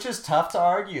 Which is tough to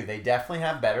argue. They definitely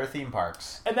have better theme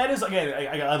parks. And that is, again,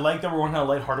 I like that we're kind of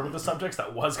lighthearted with the subjects.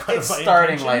 That was kind of my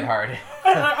starting intention. Lighthearted.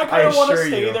 I kind of want to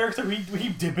stay there because we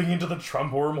keep dipping into the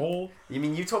Trump wormhole.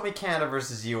 You told me Canada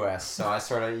versus U.S., so I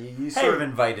sort of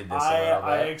invited this a little bit.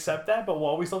 I accept that, but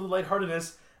while we still have the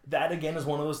lightheartedness, that again is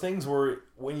one of those things where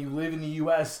when you live in the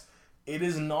U.S., it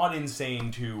is not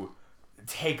insane to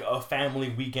take a family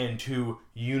weekend to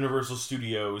Universal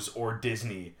Studios or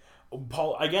Disney.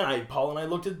 Paul and I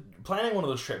looked at planning one of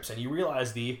those trips, and you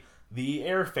realize the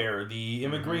airfare,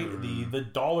 the the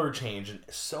dollar change, and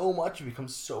so much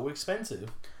becomes so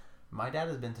expensive. My dad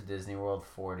has been to Disney World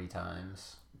 40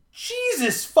 times.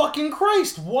 Jesus fucking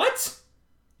Christ! What?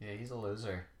 Yeah, he's a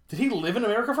loser. Did he live in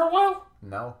America for a while?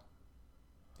 No.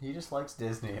 He just likes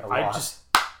Disney a I lot. just...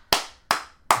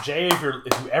 Jay, if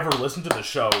you ever listen to the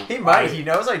show... He might. He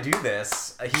knows I do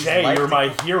this. Jay, you're my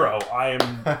hero.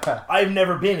 I've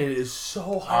never been. It is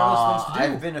so high on this list to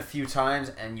do. I've been a few times,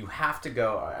 and you have to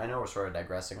go... I know we're sort of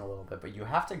digressing a little bit, but you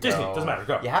have to go... Disney. Doesn't matter.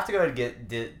 Go. You have to go to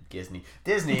Disney.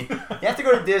 Disney. You have to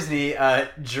go to Disney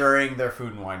during their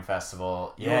Food and Wine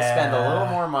Festival. You'll spend a little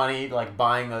more money, like,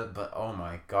 buying a... But, oh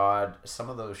my god, some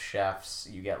of those chefs,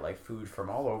 you get, like, food from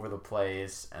all over the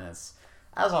place, and it's...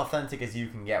 as authentic as you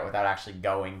can get without actually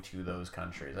going to those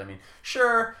countries. I mean,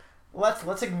 sure,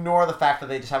 let's ignore the fact that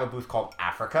they just have a booth called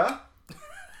Africa.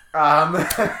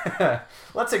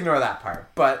 Let's ignore that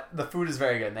part. But the food is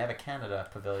very good. And they have a Canada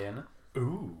pavilion.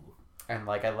 Ooh. And,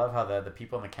 like, I love how the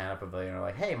people in the Canada pavilion are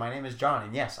like, hey, my name is John,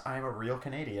 and yes, I am a real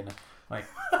Canadian. Like,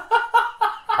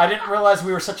 I didn't realize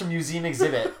we were such a museum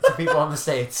exhibit to people in the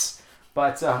States.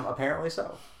 But apparently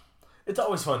so. It's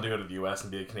always fun to go to the U.S. and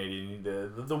be a Canadian.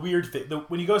 The weird thing...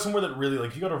 when you go somewhere that really...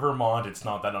 Like, if you go to Vermont, it's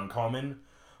not that uncommon.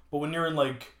 But when you're in,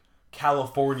 like,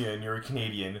 California and you're a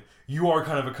Canadian, you are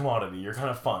kind of a commodity. You're kind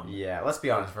of fun. Yeah, let's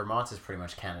be honest. Vermont is pretty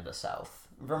much Canada South.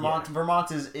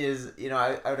 Vermont is you know,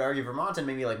 I would argue Vermont and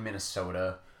maybe, like,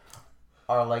 Minnesota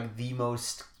are, like, the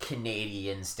most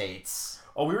Canadian states.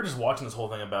 Oh, we were just watching this whole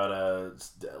thing about a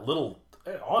little...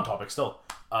 on topic still.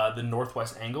 The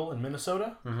Northwest Angle in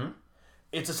Minnesota. Mm-hmm.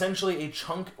 It's essentially a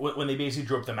chunk... When they basically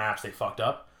drew up the maps, they fucked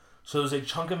up. So there's a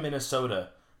chunk of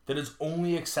Minnesota that is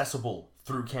only accessible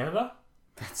through Canada.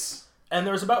 And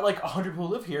there's about, like, 100 people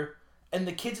who live here. And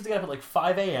the kids have to get up at, like,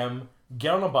 5 a.m.,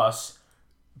 get on a bus,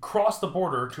 cross the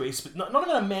border to a... Not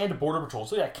even a manned border patrol.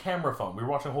 So, yeah, camera phone. We were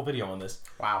watching a whole video on this.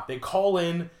 Wow. They call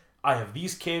in... I have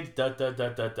these kids,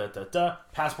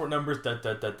 passport numbers,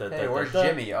 Hey, where's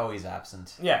Jimmy? Oh, he's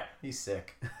absent. Yeah. He's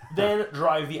sick. Then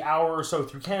drive the hour or so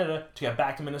through Canada to get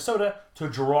back to Minnesota to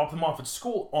drop them off at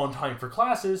school on time for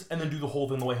classes and then do the whole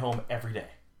thing on the way home every day.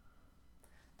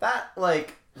 That,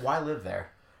 like, why live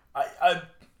there?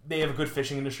 They have a good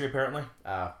fishing industry, apparently.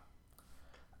 Oh.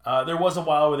 There was a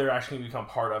while where they were actually going to become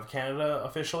part of Canada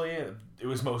officially. It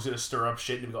was mostly to stir up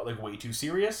shit and it got, like, way too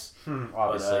serious.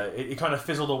 Obviously. But it kind of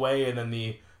fizzled away, and then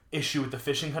the issue with the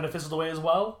fishing kind of fizzled away as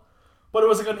well. But it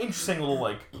was, like, an interesting little,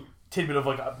 like, tidbit of,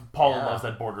 like, Paul loves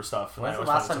that border stuff. When's the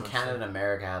last time Canada and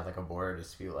America had, like, a border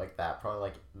dispute like that? Probably,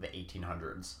 like, the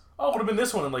 1800s. Oh, it would have been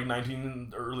this one in, like,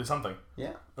 early something. Yeah.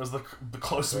 It was the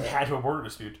closest we had to a border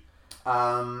dispute.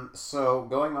 So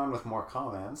going on with more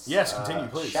comments. Yes, continue,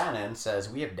 please. Shannon says,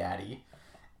 we have Daddy.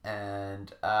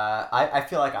 And I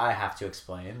feel like I have to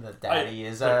explain that Daddy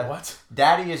is what?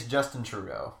 Daddy is Justin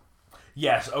Trudeau.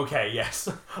 Yes, okay, yes.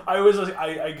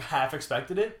 I half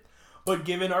expected it, but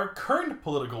given our current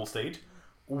political state,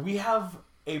 we have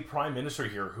a prime minister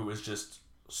here who is just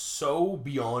so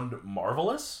beyond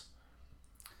marvelous.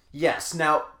 Yes.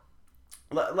 Now,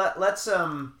 let's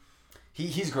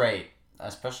he's great,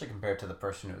 especially compared to the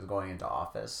person who was going into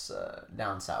office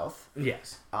down south.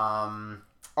 Yes.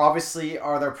 Obviously,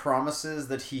 are there promises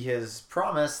that he has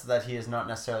promised that he has not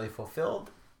necessarily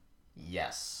fulfilled?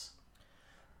 Yes.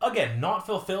 Again, not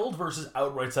fulfilled versus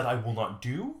outright said I will not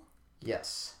do?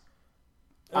 Yes.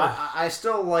 I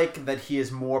still like that he is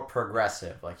more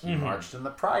progressive. Like, he marched in the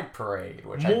Pride Parade.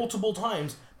 Which multiple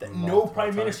times that no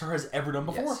prime minister has ever done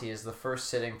before. Yes, he is the first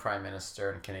sitting prime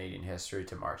minister in Canadian history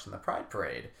to march in the Pride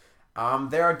Parade.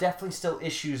 There are definitely still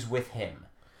issues with him.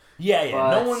 Yeah.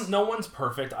 But no one's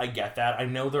perfect. I get that. I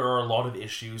know there are a lot of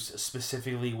issues,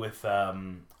 specifically with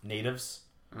natives.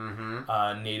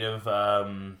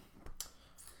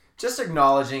 Just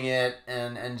acknowledging it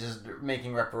and just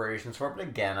making reparations for it. But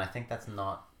again, I think that's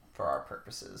not for our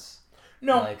purposes.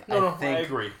 I think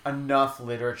agree. Enough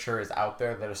literature is out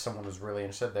there that if someone is really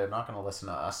interested, they're not going to listen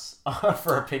to us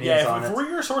for opinions on it. If we're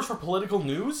your source for political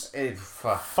news,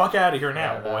 fuck out of here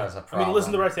now, boy. That is a problem. I mean,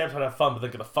 listen to the rest of the episode, have fun, but then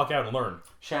get the fuck out and learn.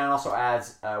 Shannon also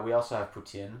adds, we also have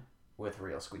poutine with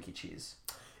real squeaky cheese.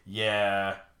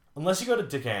 Yeah. Unless you go to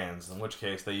Dick Ann's, in which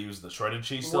case they use the shredded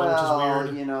cheese still, which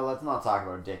is weird. Let's not talk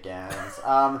about Dick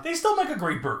Ann's. They still make a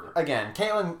great burger. Again,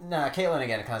 Caitlin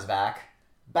again comes back.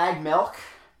 Bagged milk.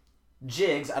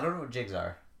 Jigs. I don't know what jigs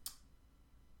are.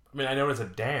 I mean, I know it's a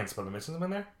dance, but am I missing them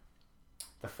in there?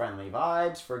 The friendly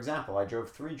vibes. For example, I drove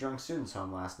 3 drunk students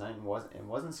home last night and it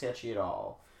wasn't sketchy at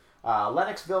all.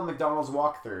 Lennoxville McDonald's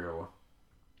walkthrough.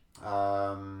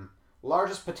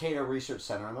 Largest potato research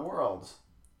center in the world.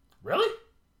 Really?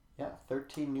 Yeah,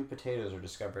 13 new potatoes are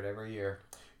discovered every year.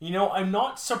 I'm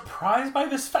not surprised by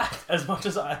this fact as much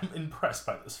as I'm impressed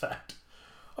by this fact.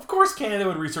 Of course Canada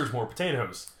would research more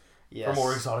potatoes. Yes. For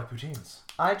more exotic poutines.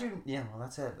 I do. Yeah, well,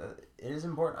 that's it. It is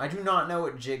important. I do not know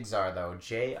what jigs are though.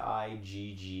 Jiggs.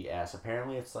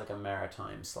 Apparently, it's like a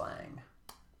maritime slang.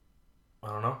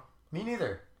 I don't know. Me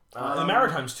neither. The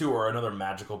Maritimes too are another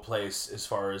magical place as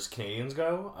far as Canadians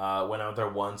go. Went out there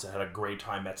once, had a great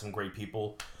time, met some great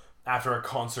people. After a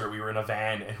concert, we were in a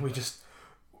van and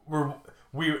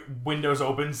we windows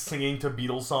open, singing to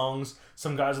Beatles songs.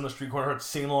 Some guys on the street corner started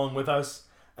singing along with us,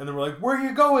 and they were like, "Where are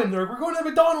you going?" They're like, "We're going to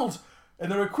McDonald's."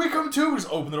 And they're like, "We come too." We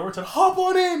just opened the door and said, "Hop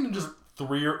on in." And just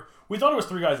we thought it was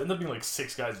 3 guys. Ended up being like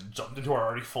 6 guys jumped into our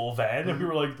already full van, and we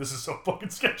were like, "This is so fucking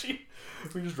sketchy."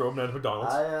 We just drove down to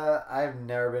McDonald's. I've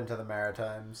never been to the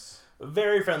Maritimes.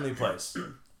 Very friendly place.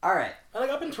 All right. And like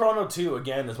up in Toronto too.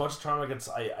 Again, as much as Toronto gets,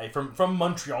 from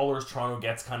Montrealers, Toronto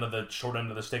gets kind of the short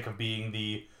end of the stick of being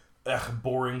the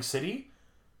boring city.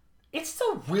 It's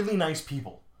still really nice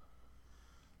people.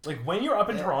 Like when you're up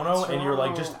in Toronto and you're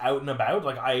like just out and about,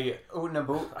 like I can't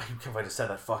believe I just said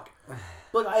that. Fuck.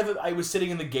 Like I was sitting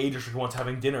in the gay district once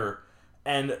having dinner,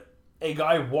 and a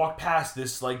guy walked past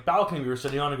this like balcony we were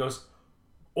sitting on and goes,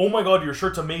 "Oh my god, your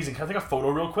shirt's amazing. Can I take a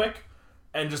photo real quick?"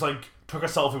 And just like took a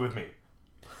selfie with me.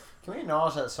 Can we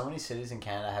acknowledge that so many cities in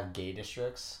Canada have gay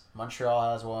districts?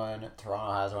 Montreal has one,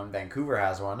 Toronto has one, Vancouver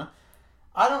has one.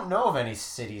 I don't know of any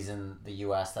cities in the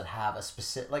U.S. that have a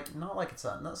specific, like, it's not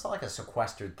like a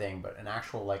sequestered thing, but an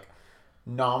actual, like,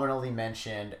 nominally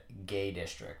mentioned gay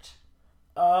district.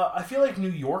 I feel like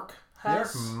New York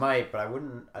has. New York might, but I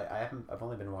wouldn't, I've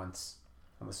only been once,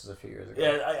 and this was a few years ago.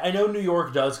 Yeah, I know New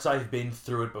York does, because I've been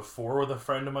through it before with a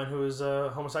friend of mine who is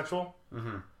homosexual.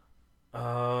 Mm-hmm.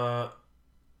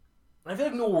 I feel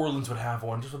like New Orleans would have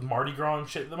one, just with Mardi Gras and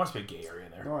shit. There must be a gay area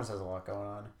there. New Orleans has a lot going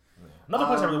on. Yeah. Another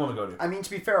place I really want to go to. I mean, to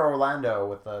be fair, Orlando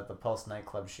with the Pulse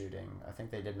nightclub shooting, I think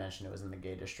they did mention it was in the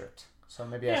gay district. So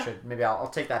maybe I'll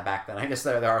take that back then. I guess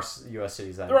there are U.S.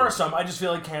 cities that... There are some. I just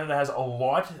feel like Canada has a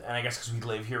lot, and I guess because we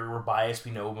live here, we're biased,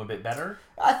 we know them a bit better.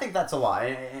 I think that's a lot.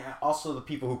 And also, the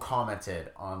people who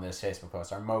commented on this Facebook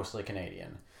post are mostly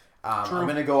Canadian. I'm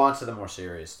going to go on to the more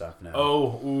serious stuff now.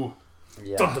 Oh, ooh.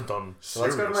 Yeah. Dun, dun, dun. So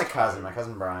let's go to my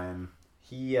cousin Brian.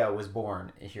 He was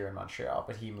born here in Montreal,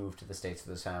 but he moved to the States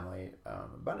with his family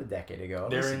about a decade ago.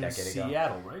 They're in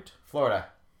Seattle, right? Florida.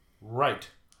 Right.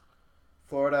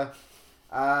 Florida.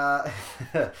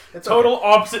 It's total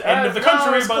opposite end of the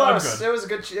country, but close. I'm good.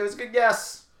 It was a good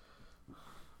guess.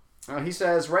 He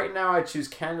says, right now I choose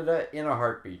Canada in a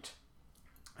heartbeat.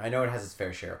 I know it has its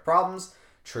fair share of problems.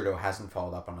 Trudeau hasn't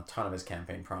followed up on a ton of his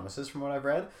campaign promises from what I've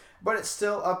read, but it's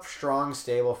still a strong,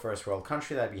 stable first world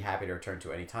country that I'd be happy to return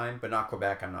to any time, but not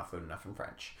Quebec. I'm not fluent enough in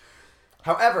French.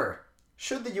 However,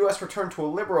 should the U.S. return to a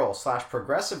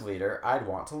liberal/progressive leader, I'd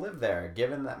want to live there,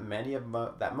 given that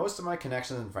most of my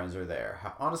connections and friends are there.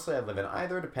 Honestly, I'd live in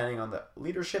either, depending on the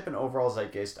leadership and overall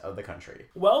zeitgeist of the country.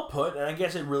 Well put, and I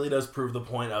guess it really does prove the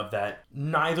point of that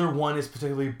neither one is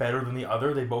particularly better than the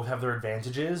other. They both have their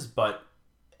advantages, but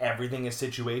everything is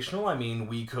situational. I mean,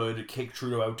 we could kick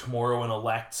Trudeau out tomorrow and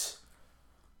elect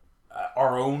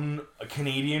our own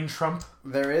Canadian Trump.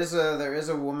 There is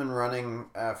a woman running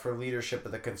for leadership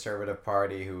of the Conservative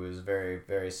Party who is very,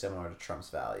 very similar to Trump's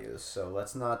values. So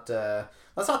let's not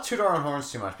toot our own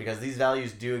horns too much, because these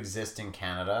values do exist in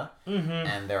Canada,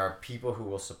 and there are people who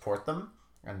will support them,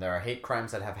 and there are hate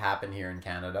crimes that have happened here in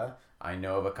Canada. I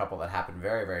know of a couple that happened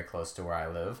very, very close to where I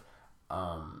live.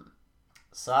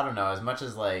 So I don't know, as much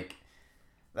as like,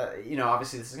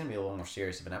 obviously this is going to be a little more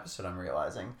serious of an episode, I'm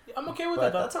realizing. I'm okay with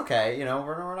that. But that's okay.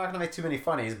 We're not going to make too many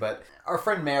funnies, but our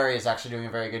friend Mary is actually doing a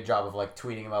very good job of like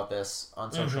tweeting about this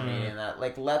on social media, and that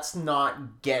like, let's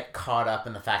not get caught up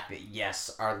in the fact that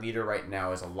yes, our leader right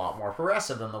now is a lot more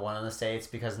progressive than the one in the States,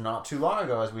 because not too long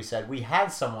ago, as we said, we had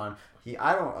someone,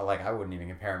 I wouldn't even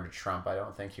compare him to Trump. I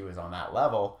don't think he was on that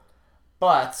level,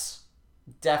 but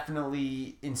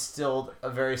definitely instilled a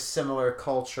very similar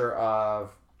culture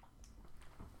of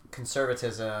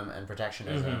conservatism and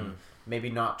protectionism. Maybe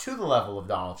not to the level of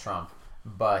Donald Trump,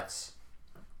 but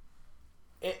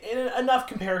enough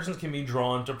comparisons can be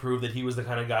drawn to prove that he was the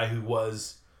kind of guy who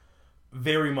was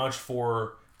very much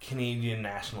for Canadian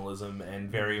nationalism and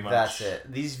very much... That's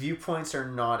it. These viewpoints are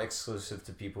not exclusive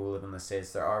to people who live in the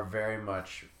States. There are very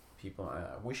much people,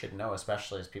 we should know,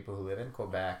 especially as people who live in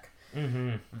Quebec,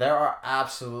 there are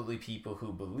absolutely people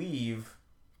who believe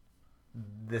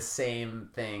the same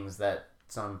things that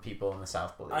some people in the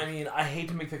South believe. I mean, I hate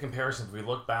to make the comparison, but we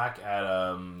look back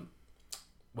at,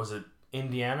 was it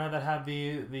Indiana that had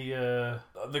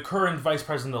the current vice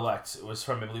president-elect? It was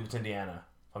from, I believe it's Indiana,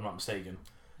 if I'm not mistaken.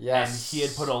 Yes. And he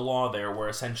had put a law there where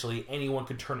essentially anyone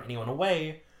could turn anyone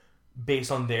away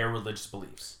based on their religious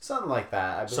beliefs. Something like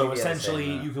that. I believe So you had to say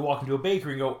essentially, that. you could walk into a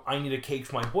bakery and go, I need a cake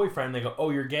for my boyfriend. They go, oh,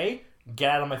 you're gay?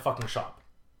 Get out of my fucking shop.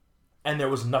 And there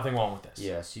was nothing wrong with this.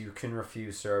 Yes, you can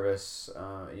refuse service.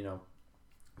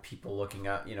 People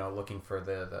looking for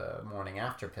the morning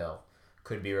after pill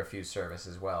could be refused service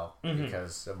as well,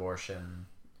 because abortion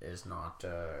is not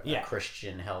a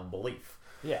Christian held belief.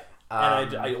 Yeah.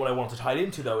 And what I want to tie it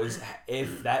into, though, is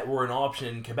if that were an option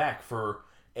in Quebec for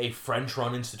a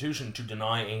French-run institution to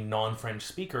deny a non-French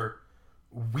speaker,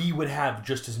 we would have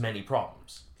just as many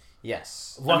problems.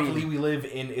 Yes. Luckily, we live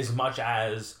in, as much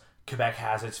as Quebec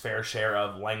has its fair share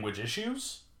of language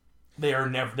issues, they're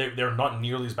not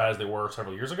nearly as bad as they were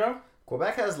several years ago.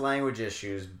 Quebec has language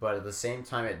issues, but at the same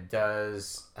time, it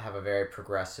does have a very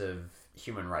progressive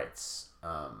human rights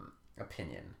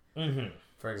opinion. Mm-hmm.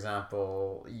 For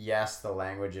example, yes, the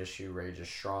language issue rages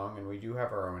strong, and we do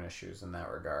have our own issues in that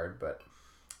regard, but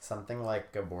something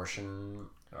like abortion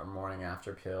or morning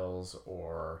after pills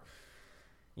or,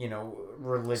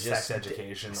 religious... Sex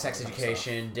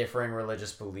education, differing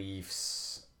religious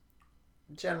beliefs.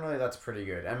 Generally, that's pretty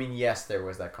good. I mean, yes, there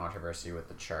was that controversy with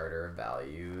the charter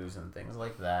values and things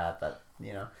like that,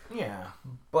 Yeah.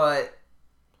 But...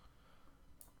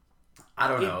 I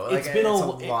don't know. It's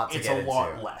a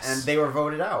lot less. And they were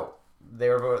voted out. They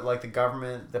were voted, like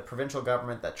the provincial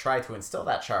government that tried to instill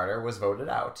that charter was voted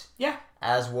out. Yeah.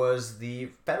 As was the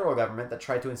federal government that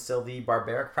tried to instill the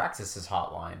barbaric practices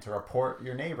hotline to report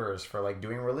your neighbors for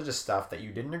doing religious stuff that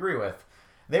you didn't agree with.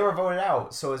 They were voted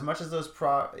out. So as much as those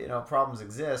problems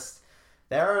exist,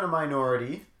 they are in a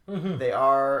minority. Mm-hmm. They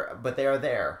are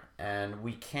there, and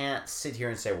we can't sit here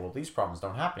and say, well, these problems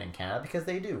don't happen in Canada, because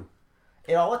they do.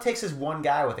 All it takes is one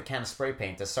guy with a can of spray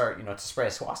paint to start, to spray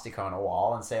a swastika on a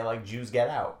wall and say, Jews get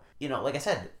out. Like I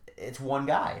said, it's one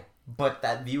guy, but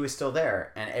that view is still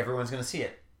there, and everyone's going to see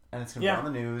it. And it's going to be on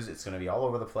the news, it's going to be all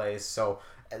over the place. So,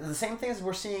 the same thing as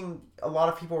we're seeing a lot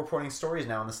of people reporting stories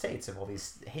now in the States of all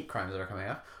these hate crimes that are coming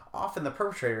up. Often the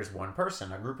perpetrator is one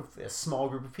person, a small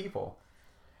group of people.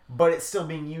 But it's still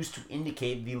being used to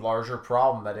indicate the larger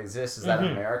problem that exists is that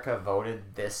America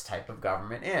voted this type of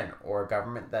government in, or a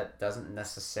government that doesn't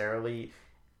necessarily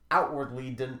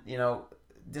outwardly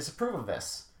disapprove of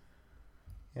this.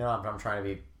 I'm trying to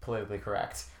be politically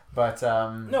correct, but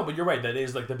no, but you're right. That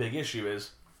is the big issue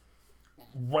is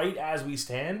right as we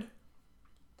stand.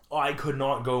 I could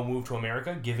not go move to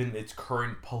America given its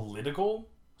current political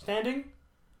standing,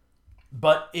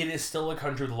 but it is still a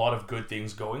country with a lot of good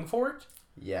things going for it.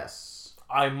 Yes.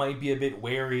 I might be a bit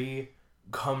wary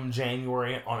come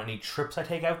January on any trips I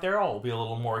take out there. I'll be a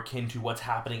little more akin to what's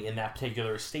happening in that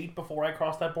particular state before I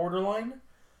cross that borderline.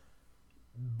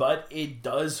 But it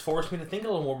does force me to think a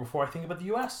little more before I think about the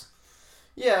U.S.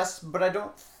 Yes, but I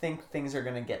don't think things are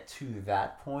going to get to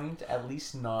that point. At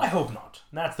least not. I hope not.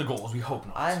 That's the goal, is we hope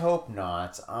not. I hope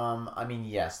not.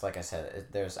 Yes, like I said,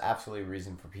 there's absolutely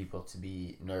reason for people to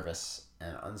be nervous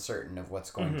and uncertain of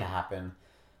what's going to happen.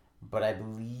 But I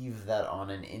believe that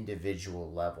on an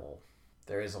individual level,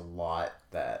 there is a lot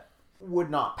that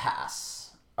would not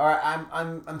pass. Or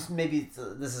I'm maybe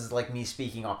this is me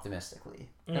speaking optimistically.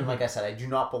 And like I said, I do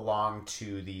not belong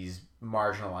to these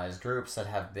marginalized groups that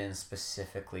have been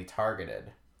specifically targeted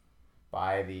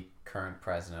by the current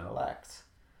president-elect.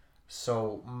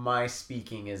 So my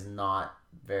speaking is not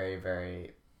very,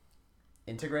 very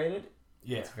integrated.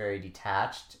 Yeah. It's very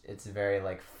detached. It's very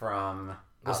from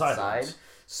outside.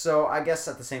 So I guess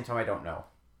at the same time, I don't know.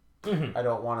 Mm-hmm. I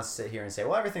don't want to sit here and say,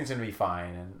 well, everything's going to be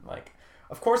fine. And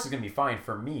of course it's going to be fine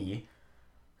for me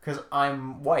because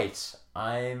I'm white.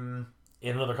 I'm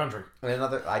in another country.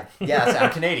 Yes, I'm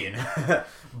Canadian.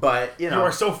 But, You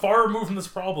are so far removed from this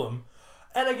problem.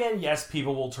 And again, yes,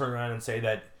 people will turn around and say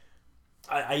that.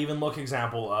 I even look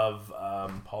example of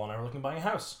Paul and I were looking at buying a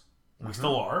house. We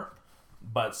still are.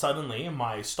 But suddenly,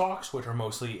 my stocks, which are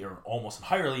mostly or almost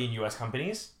entirely in U.S.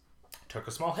 companies, took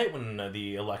a small hit when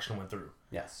the election went through.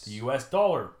 Yes. The U.S.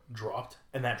 dollar dropped,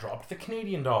 and that dropped the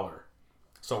Canadian dollar.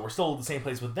 So we're still at the same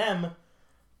place with them,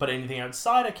 but anything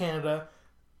outside of Canada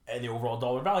and the overall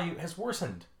dollar value has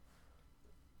worsened.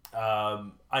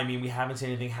 We haven't seen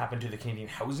anything happen to the Canadian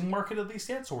housing market at least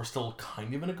yet, so we're still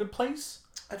kind of in a good place.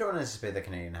 I don't anticipate the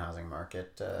Canadian housing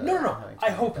market... No.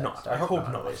 I hope not. I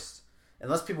hope not.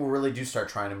 Unless people really do start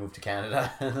trying to move to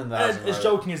Canada. As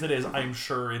joking as it is, I'm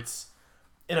sure it's,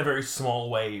 in a very small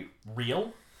way,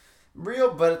 real.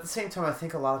 Real, but at the same time, I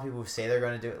think a lot of people who say they're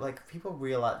going to do it,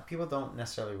 people don't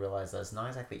necessarily realize that it's not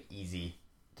exactly easy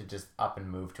to just up and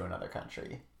move to another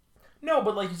country. No,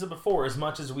 but like you said before, as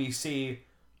much as we see,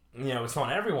 it's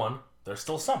not everyone, there's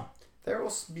still some. There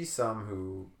will be some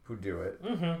who do it,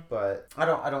 but I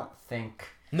don't think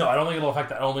No, I don't think it'll affect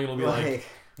that. I don't think it'll be like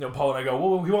Paul and I go,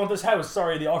 well, we want this house.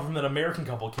 Sorry, the offer from that American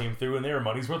couple came through and their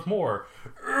money's worth more.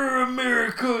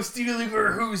 America stealing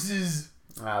our houses.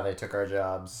 They took our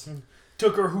jobs.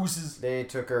 Took our houses. They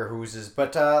took our houses.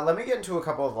 But let me get into a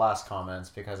couple of last comments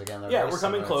because, again, they're we're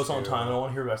coming close on time. I don't want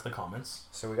to hear the rest of the comments.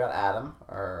 So we got Adam,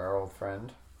 our old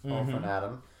friend. Old friend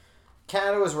Adam.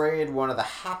 Canada was rated one of the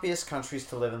happiest countries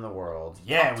to live in the world.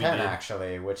 Yeah, Top we 10, did.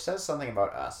 actually, which says something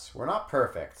about us. We're not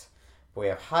perfect, but we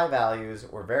have high values.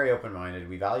 We're very open-minded.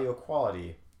 We value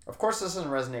equality. Of course, this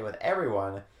doesn't resonate with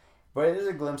everyone, but it is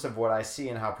a glimpse of what I see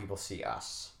and how people see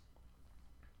us.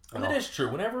 And it is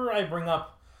true. Whenever I bring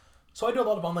up... So I do a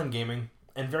lot of online gaming,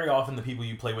 and very often the people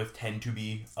you play with tend to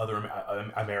be other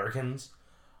Americans.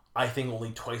 I think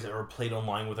only twice I've ever played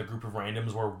online with a group of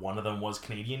randoms where one of them was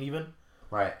Canadian even.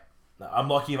 Right. I'm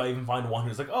lucky if I even find one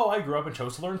who's like, oh, I grew up and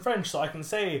chose to learn French, so I can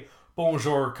say,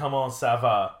 bonjour, comment ça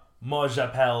va? Moi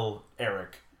j'appelle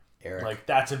Eric. Eric. Like,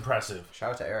 that's impressive.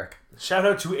 Shout out to Eric. Shout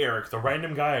out to Eric, the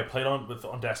random guy I played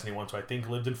on Destiny once, who I think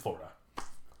lived in Florida.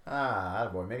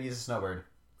 Attaboy. Maybe he's a snowbird.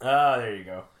 There you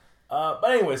go.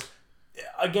 But anyways,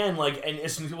 again, like, and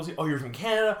as soon as people say, oh, you're from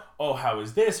Canada, oh, how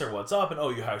is this, or what's up, and oh,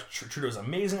 you have Trudeau's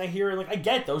amazing, I hear, like, I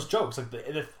get those jokes, like,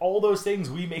 all those things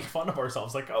we make fun of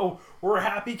ourselves, like, oh, we're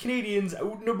happy Canadians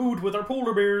out and about with our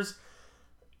polar bears,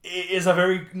 is a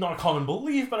very, not a common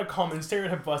belief, but a common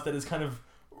stereotype of us that is kind of,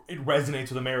 it resonates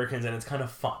with Americans, and it's kind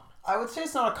of fun. I would say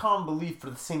it's not a common belief, but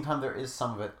at the same time, there is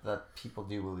some of it that people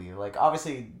do believe. Like,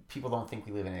 obviously, people don't think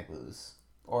we live in igloos.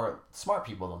 Or smart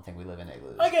people don't think we live in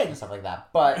igloos. Again. And stuff like that.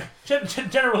 But...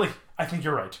 generally, I think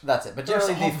you're right. That's it. But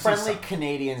generally, the friendly some.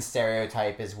 Canadian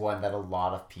stereotype is one that a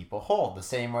lot of people hold. The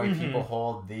same way people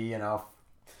hold the, I don't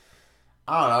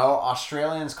know,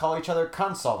 Australians call each other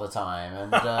cunts all the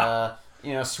time.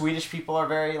 And, Swedish people are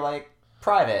very, like,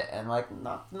 private and, like,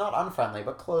 not unfriendly,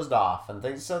 but closed off and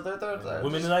things. So they're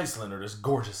women in Iceland are just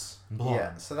gorgeous and blonde.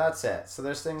 Yeah, so that's it. So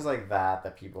there's things like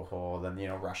that people hold,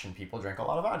 and Russian people drink a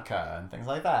lot of vodka and things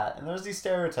like that. And there's these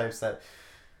stereotypes that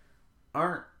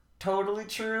aren't totally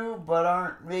true, but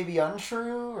aren't maybe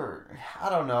untrue, or I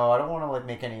don't know. I don't want to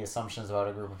make any assumptions about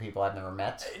a group of people I've never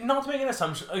met. Not to make an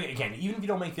assumption. Again, even if you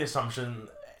don't make the assumption,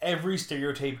 every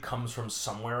stereotype comes from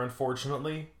somewhere.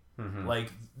 Unfortunately,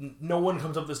 like no one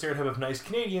comes up with the stereotype of nice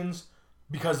Canadians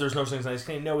because there's no such thing as nice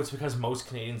Canadian. No, it's because most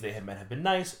Canadians they have met have been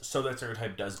nice, so that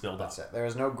stereotype does build That's up. It. There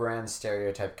is no grand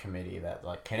stereotype committee that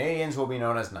Canadians will be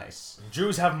known as nice.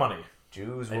 Jews have money.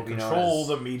 Jews will be known as... control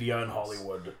the media in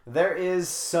Hollywood. There is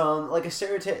some a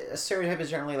stereotype. A stereotype is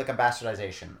generally like a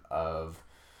bastardization of,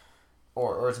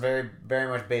 or it's very very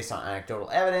much based on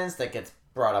anecdotal evidence that gets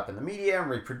brought up in the media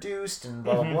and reproduced and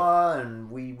blah blah blah.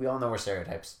 And we all know where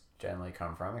stereotypes generally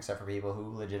come from, except for people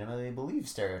who legitimately believe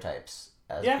stereotypes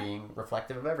as being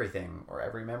reflective of everything or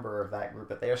every member of that group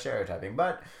that they are stereotyping.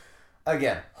 But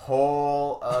again,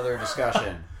 whole other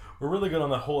discussion. We're really good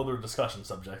on that whole other discussion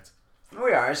subject.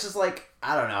 We are. It's just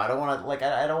I don't know. I don't want to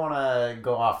I don't want to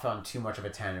go off on too much of a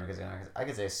tangent because I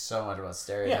could say so much about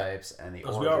stereotypes and the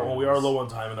origins. We are low on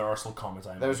time and there are still comments.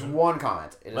 There's one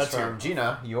comment. It is from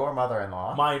Gina, your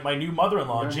mother-in-law. My new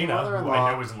mother-in-law, Gina, mother-in-law. who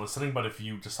I know isn't listening, but if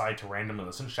you decide to randomly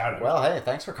listen, shout out. Well, hey,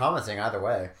 thanks for commenting either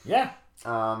way. Yeah.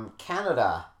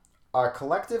 Canada. Our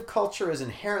collective culture is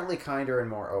inherently kinder and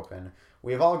more open.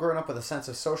 We have all grown up with a sense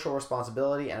of social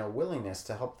responsibility and a willingness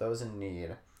to help those in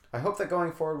need. I hope that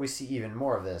going forward we see even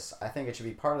more of this. I think it should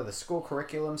be part of the school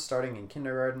curriculum starting in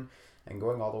kindergarten and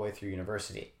going all the way through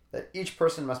university. That each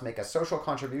person must make a social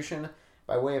contribution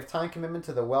by way of time commitment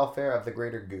to the welfare of the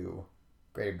greater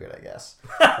good, I guess.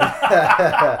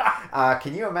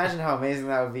 Can you imagine how amazing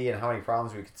that would be and how many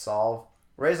problems we could solve?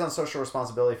 Raised on social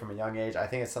responsibility from a young age, I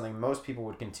think it's something most people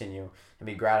would continue and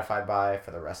be gratified by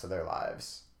for the rest of their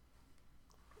lives.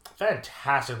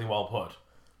 Fantastically well put.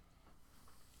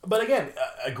 But again,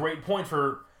 a great point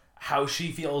for how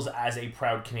she feels as a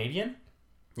proud Canadian.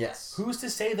 Yes. Who's to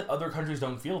say that other countries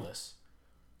don't feel this?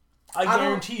 I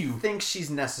guarantee you. I don't think she's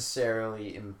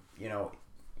necessarily,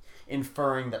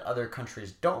 inferring that other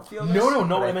countries don't feel this. No,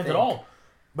 not what I meant at all.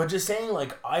 But just saying,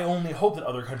 I only hope that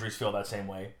other countries feel that same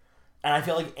way. And I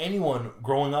feel like anyone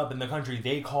growing up in the country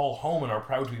they call home and are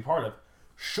proud to be part of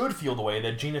should feel the way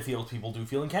that Gina feels people do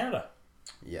feel in Canada.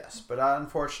 Yes, but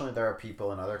unfortunately there are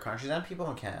people in other countries and people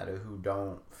in Canada who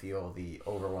don't feel the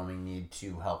overwhelming need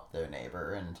to help their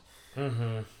neighbor. And,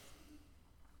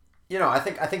 I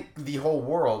think the whole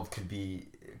world could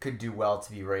do well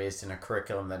to be raised in a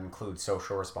curriculum that includes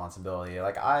social responsibility.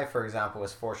 Like I, for example,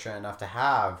 was fortunate enough to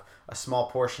have a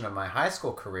small portion of my high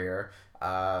school career,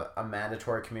 a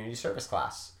mandatory community service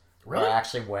class. Really? Where I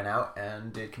actually went out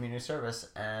and did community service,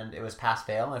 and it was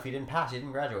pass-fail, and if you didn't pass, you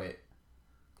didn't graduate.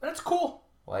 That's cool.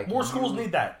 Like more schools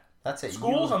need that. That's it.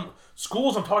 Schools,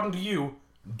 I'm talking to you.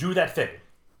 Do that thing.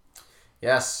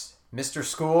 Yes, Mr.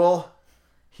 School,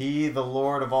 he the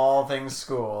lord of all things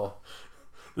school.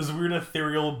 This weird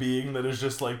ethereal being that is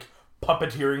just like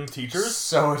puppeteering teachers.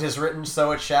 So it is written,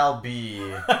 so it shall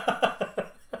be.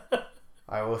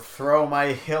 I will throw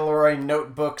my Hilroy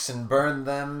notebooks and burn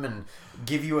them and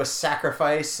give you a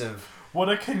sacrifice of... What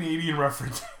a Canadian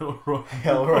reference, Hilroy.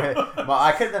 Hilroy. Well,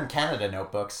 I could have done Canada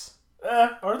notebooks.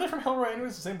 Are they from Hilroy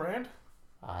anyways? The same brand?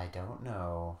 I don't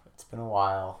know. It's been a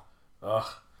while.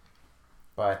 Ugh.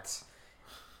 But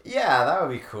yeah, that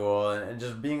would be cool, and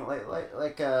just being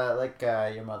like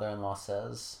your mother-in-law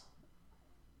says,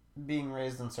 being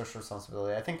raised in social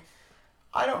responsibility. I think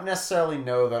I don't necessarily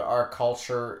know that our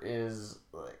culture is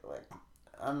like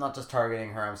I'm not just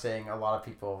targeting her. I'm saying a lot of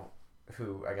people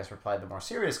who I guess replied to more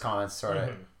serious comments sort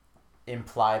of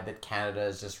implied that Canada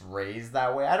is just raised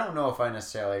that way. I don't know if I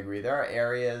necessarily agree. There are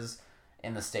areas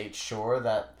in the States, sure,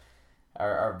 that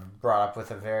are brought up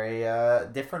with a very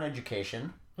different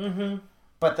education. Mm-hmm.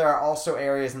 But there are also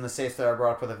areas in the States that are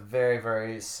brought up with a very,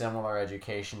 very similar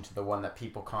education to the one that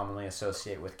people commonly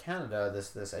associate with Canada.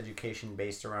 This education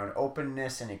based around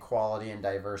openness and equality and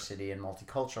diversity and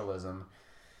multiculturalism.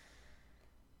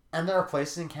 And there are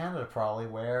places in Canada probably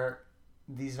where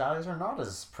these values are not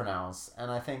as pronounced.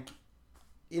 And I think,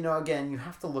 again, you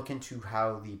have to look into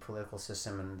how the political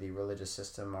system and the religious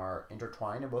system are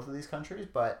intertwined in both of these countries.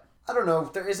 But I don't know,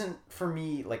 there isn't, for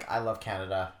me, I love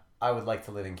Canada. I would like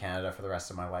to live in Canada for the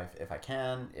rest of my life if I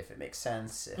can, if it makes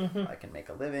sense, if I can make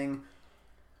a living.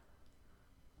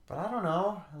 But I don't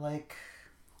know,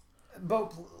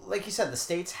 but like you said, the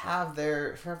States have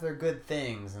their good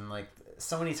things, and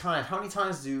so many times, how many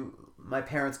times do my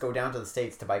parents go down to the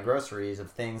States to buy groceries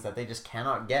of things that they just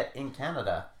cannot get in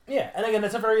Canada? Yeah, and again,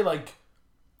 that's a very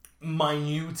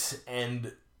minute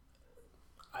and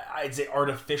I'd say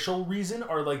artificial reason,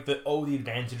 or the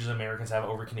advantages Americans have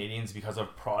over Canadians because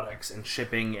of products and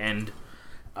shipping and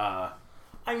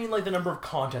the number of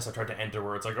contests I've tried to enter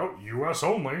where it's US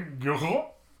only.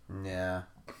 Yeah.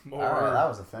 Or, that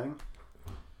was a thing.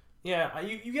 Yeah,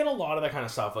 you get a lot of that kind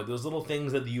of stuff, those little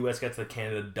things that the US gets that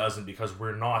Canada doesn't because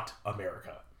we're not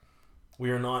America. We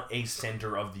are not a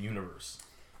center of the universe.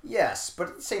 Yes, but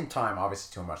at the same time,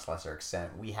 obviously to a much lesser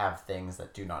extent, we have things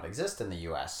that do not exist in the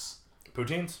US.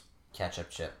 Poutines? Ketchup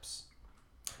chips.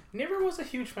 Never was a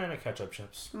huge fan of ketchup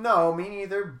chips. No, me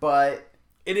neither, but...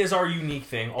 It is our unique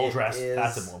thing. All dressed.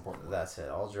 That's the more important one. That's it.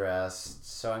 All dressed.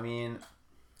 So, I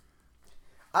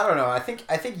don't know. I think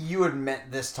you had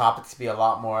meant this topic to be a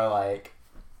lot more,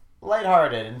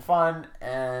 lighthearted and fun,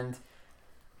 and...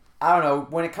 I don't know,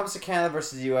 when it comes to Canada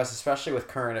versus the US, especially with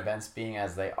current events being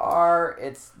as they are,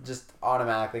 it's just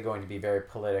automatically going to be very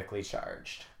politically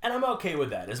charged. And I'm okay with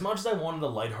that. As much as I wanted a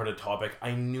lighthearted topic,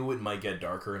 I knew it might get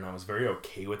darker, and I was very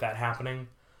okay with that happening.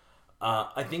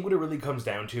 I think what it really comes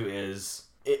down to is,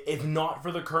 if not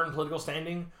for the current political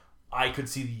standing, I could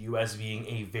see the US being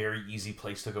a very easy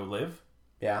place to go live.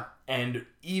 Yeah. And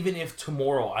even if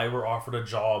tomorrow I were offered a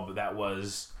job that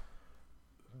was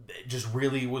just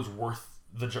really was worth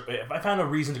if I found a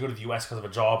reason to go to the US because of a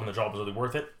job and the job was really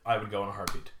worth it, I would go in a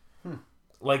heartbeat.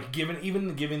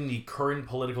 Given the current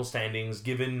political standings,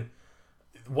 given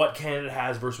what Canada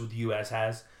has versus what the US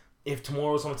has, if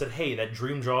tomorrow someone said, hey, that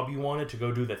dream job you wanted to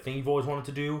go do, that thing you've always wanted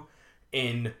to do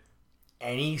in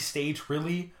any state,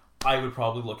 I would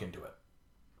probably look into it.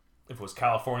 If it was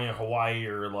California, Hawaii,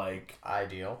 or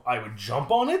ideal, I would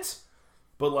jump on it.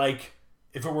 But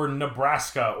if it were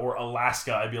Nebraska or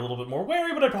Alaska, I'd be a little bit more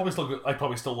wary, but I'd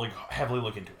probably still heavily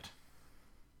look into it.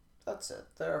 That's it.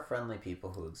 There are friendly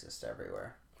people who exist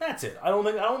everywhere. That's it. I don't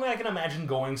think I can imagine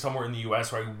going somewhere in the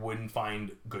U.S. where I wouldn't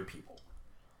find good people.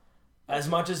 As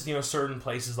much as certain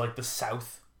places like the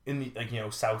South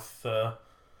South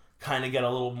kind of get a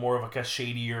little more of a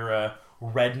shadier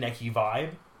rednecky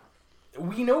vibe.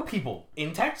 We know people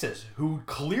in Texas who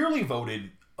clearly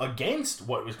voted against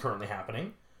what was currently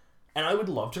happening. And I would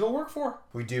love to go work for.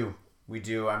 We do.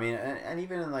 And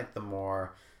even in the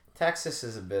more... Texas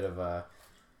is a bit of a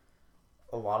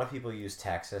lot of people use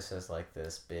Texas as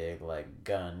this big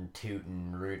gun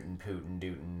tootin', rootin', pootin',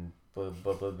 dootin',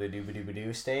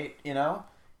 blah state,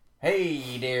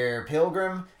 Hey there,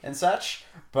 pilgrim and such.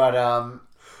 But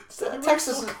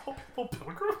Texas still call people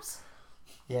pilgrims?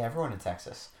 Yeah, everyone in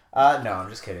Texas. No, I'm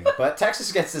just kidding. But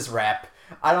Texas gets this rap.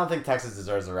 I don't think Texas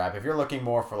deserves a rap. If you're looking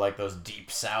more for those deep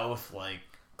south,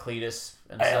 Cletus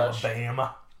and such.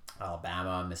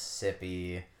 Alabama,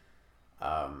 Mississippi,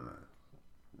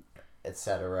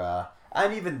 etc.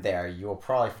 And even there, you will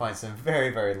probably find some very,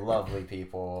 very lovely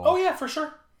people. Oh yeah, for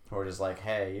sure. We're just like,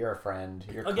 hey, you're a friend.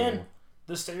 You're Again, cool.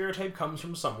 the stereotype comes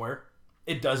from somewhere.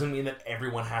 It doesn't mean that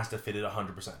everyone has to fit it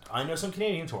 100%. I know some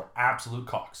Canadians who are absolute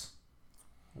cocks.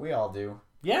 We all do.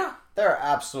 Yeah. There are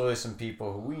absolutely some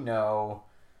people who we know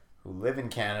who live in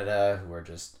Canada who are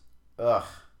just,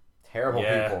 terrible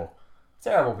people.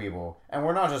 Terrible people. And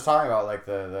we're not just talking about, like,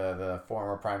 the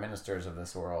former prime ministers of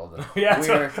this world. Yeah,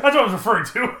 that's what I was referring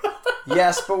to.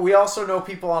 Yes, but we also know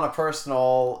people on a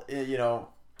personal,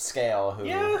 scale who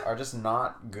are just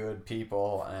not good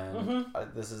people. And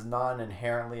this is not an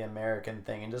inherently American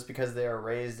thing. And just because they are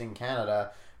raised in Canada,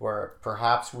 where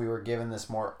perhaps we were given this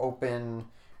more open,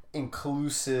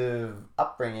 inclusive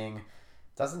upbringing,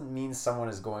 doesn't mean someone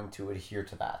is going to adhere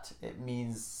to that. It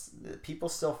means that people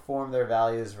still form their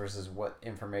values versus what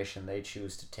information they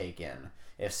choose to take in.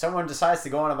 If someone decides to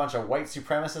go on a bunch of white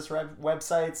supremacist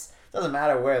websites, doesn't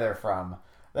matter where they're from,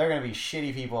 they're going to be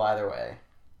shitty people either way.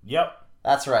 Yep.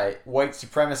 That's right. White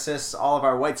supremacists, all of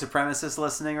our white supremacists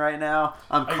listening right now,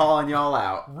 I'm calling y'all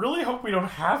out. Really hope we don't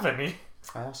have any.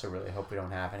 I also really hope we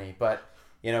don't have any. But,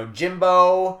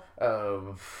 Jimbo,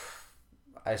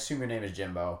 I assume your name is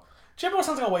Jimbo. Jimbo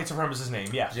sounds like a white supremacist name.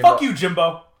 Yeah. Jimbo. Fuck you,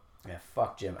 Jimbo. Yeah,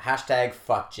 fuck Jimbo. Hashtag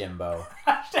fuck Jimbo.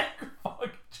 Hashtag fuck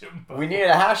Jimbo. We need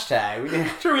a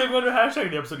hashtag. Sure, we haven't gone to a hashtag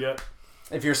in the episode yet.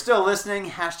 If you're still listening,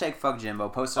 hashtag fuck Jimbo.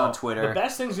 Post it on Twitter. The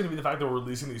best thing is going to be the fact that we're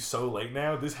releasing these so late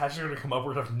now. This hashtag is going to come up.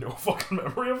 We're going to have no fucking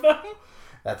memory of them.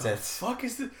 That's it. Fuck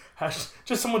is this?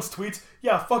 Just someone's tweets.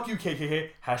 Yeah, fuck you, KKK.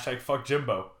 Hashtag fuck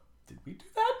Jimbo. Did we do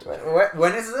that?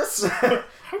 When is this? How did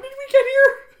we get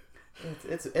here?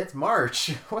 It's March.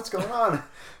 What's going on?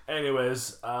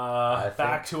 Anyways,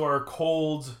 back to our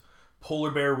cold,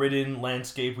 polar bear ridden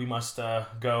landscape. We must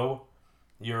go.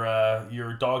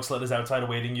 Your dog sled is outside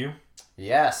awaiting you.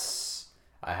 Yes,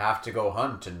 I have to go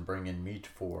hunt and bring in meat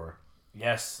for.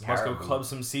 Yes, must go club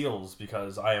some seals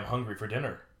because I am hungry for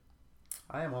dinner.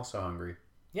 I am also hungry.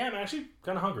 Yeah, I'm actually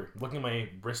kind of hungry. Looking at my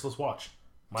wristless watch,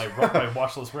 my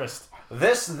watchless wrist.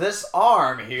 This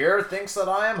arm here thinks that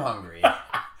I am hungry.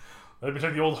 Let me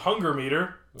check the old hunger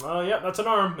meter. Yeah, that's an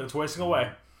arm. It's wasting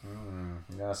away.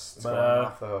 Yes, it's going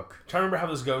off the hook. Trying to remember how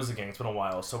this goes again. It's been a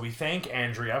while. So we thank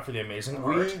Andrea for the amazing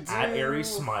art at Aries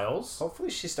Smiles. Hopefully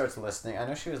she starts listening. I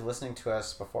know she was listening to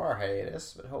us before our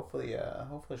hiatus, but hopefully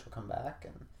she'll come back.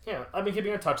 And yeah, I've been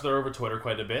keeping in touch with her over Twitter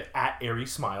quite a bit at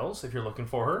Aries Smiles if you're looking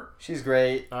for her. She's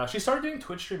great. She started doing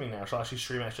Twitch streaming now. She'll actually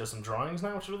stream actually some drawings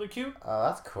now, which is really cute. Oh,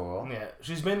 that's cool. Yeah,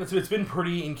 it's been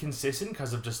pretty inconsistent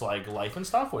because of just like life and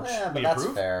stuff, which we that's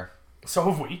approve. Fair. So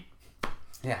have we.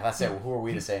 Yeah, that's it. Who are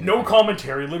we to say anything? No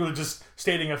commentary, literally just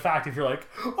stating a fact. If you're like,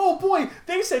 oh boy,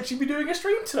 they said she'd be doing a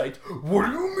stream tonight. What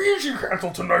do you mean she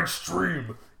canceled tonight's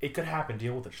stream? It could happen.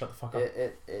 Deal with it. Shut the fuck up.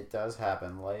 It does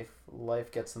happen.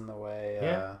 Life gets in the way.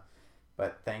 Yeah.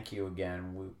 But thank you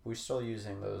again. We're still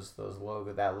using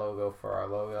that logo for our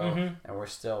logo, and we're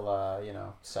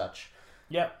still such.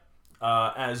 Yep.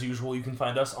 As usual, you can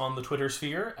find us on the Twitter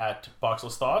sphere at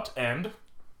Boxless Thought and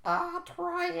at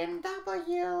Ryan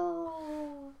W.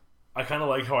 I kind of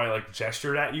like how I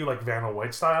gestured at you like Vanna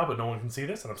White style, but no one can see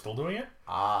this, and I'm still doing it.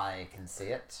 I can see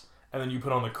it. And then you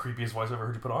put on the creepiest voice I've ever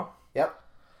heard you put on. Yep.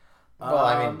 Well,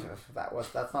 I mean,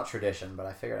 that's not tradition, but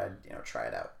I figured I'd try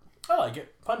it out. I like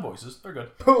it. Fun voices. They're good.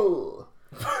 Cool.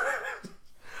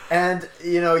 And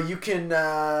you can.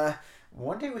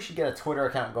 One day we should get a Twitter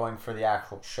account going for the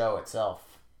actual show itself.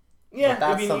 Yeah,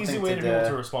 it'd be an easy way to be able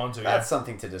to respond to. That's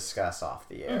something to discuss off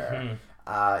the air.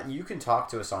 You can talk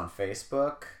to us on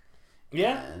Facebook.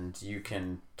 Yeah. And you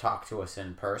can talk to us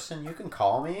in person. You can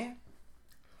call me.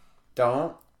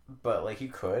 Don't, but you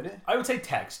could. I would say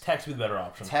text. Text would be the better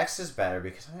option. Text is better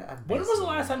because when was the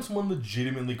last time someone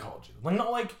legitimately called you?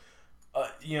 Not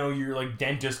your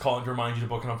dentist calling to remind you to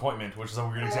book an appointment, which is a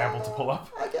weird example to pull up.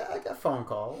 I get phone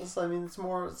calls. I mean, it's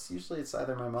usually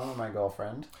either my mom or my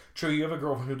girlfriend. True, you have a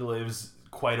girlfriend who lives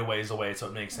quite a ways away, so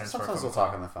it makes sense. Sometimes we'll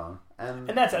talk on the phone, and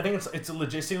that's. I think it's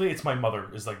logistically, it's my mother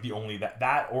is the only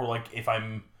that or if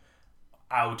I'm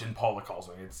out and Paula calls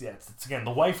me. It's again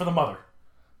the wife or the mother.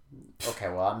 Okay,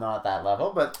 well I'm not at that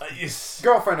level, but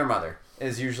girlfriend or mother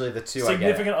is usually the two.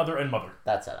 Significant other and mother.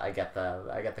 That's it. I get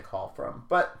the call from,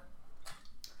 but.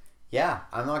 Yeah,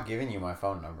 I'm not giving you my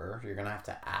phone number. You're going to have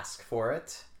to ask for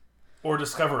it. Or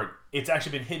discover it. It's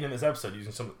actually been hidden in this episode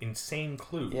using some insane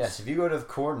clues. Yes, if you go to the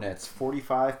coordinates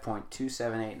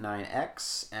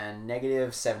 45.2789x and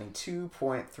negative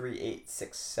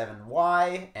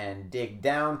 72.3867y and dig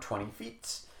down 20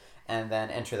 feet and then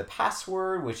enter the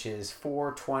password, which is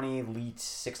 420 leet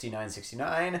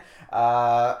 6969,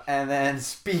 and then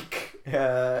speak,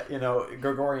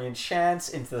 Gregorian chants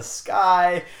into the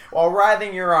sky while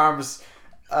writhing your arms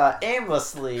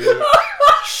aimlessly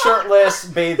shirtless,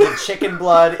 bathed in chicken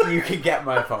blood, you can get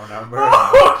my phone number.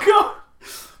 Oh, God.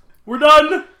 We're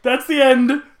done. That's the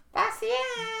end. That's the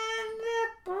end.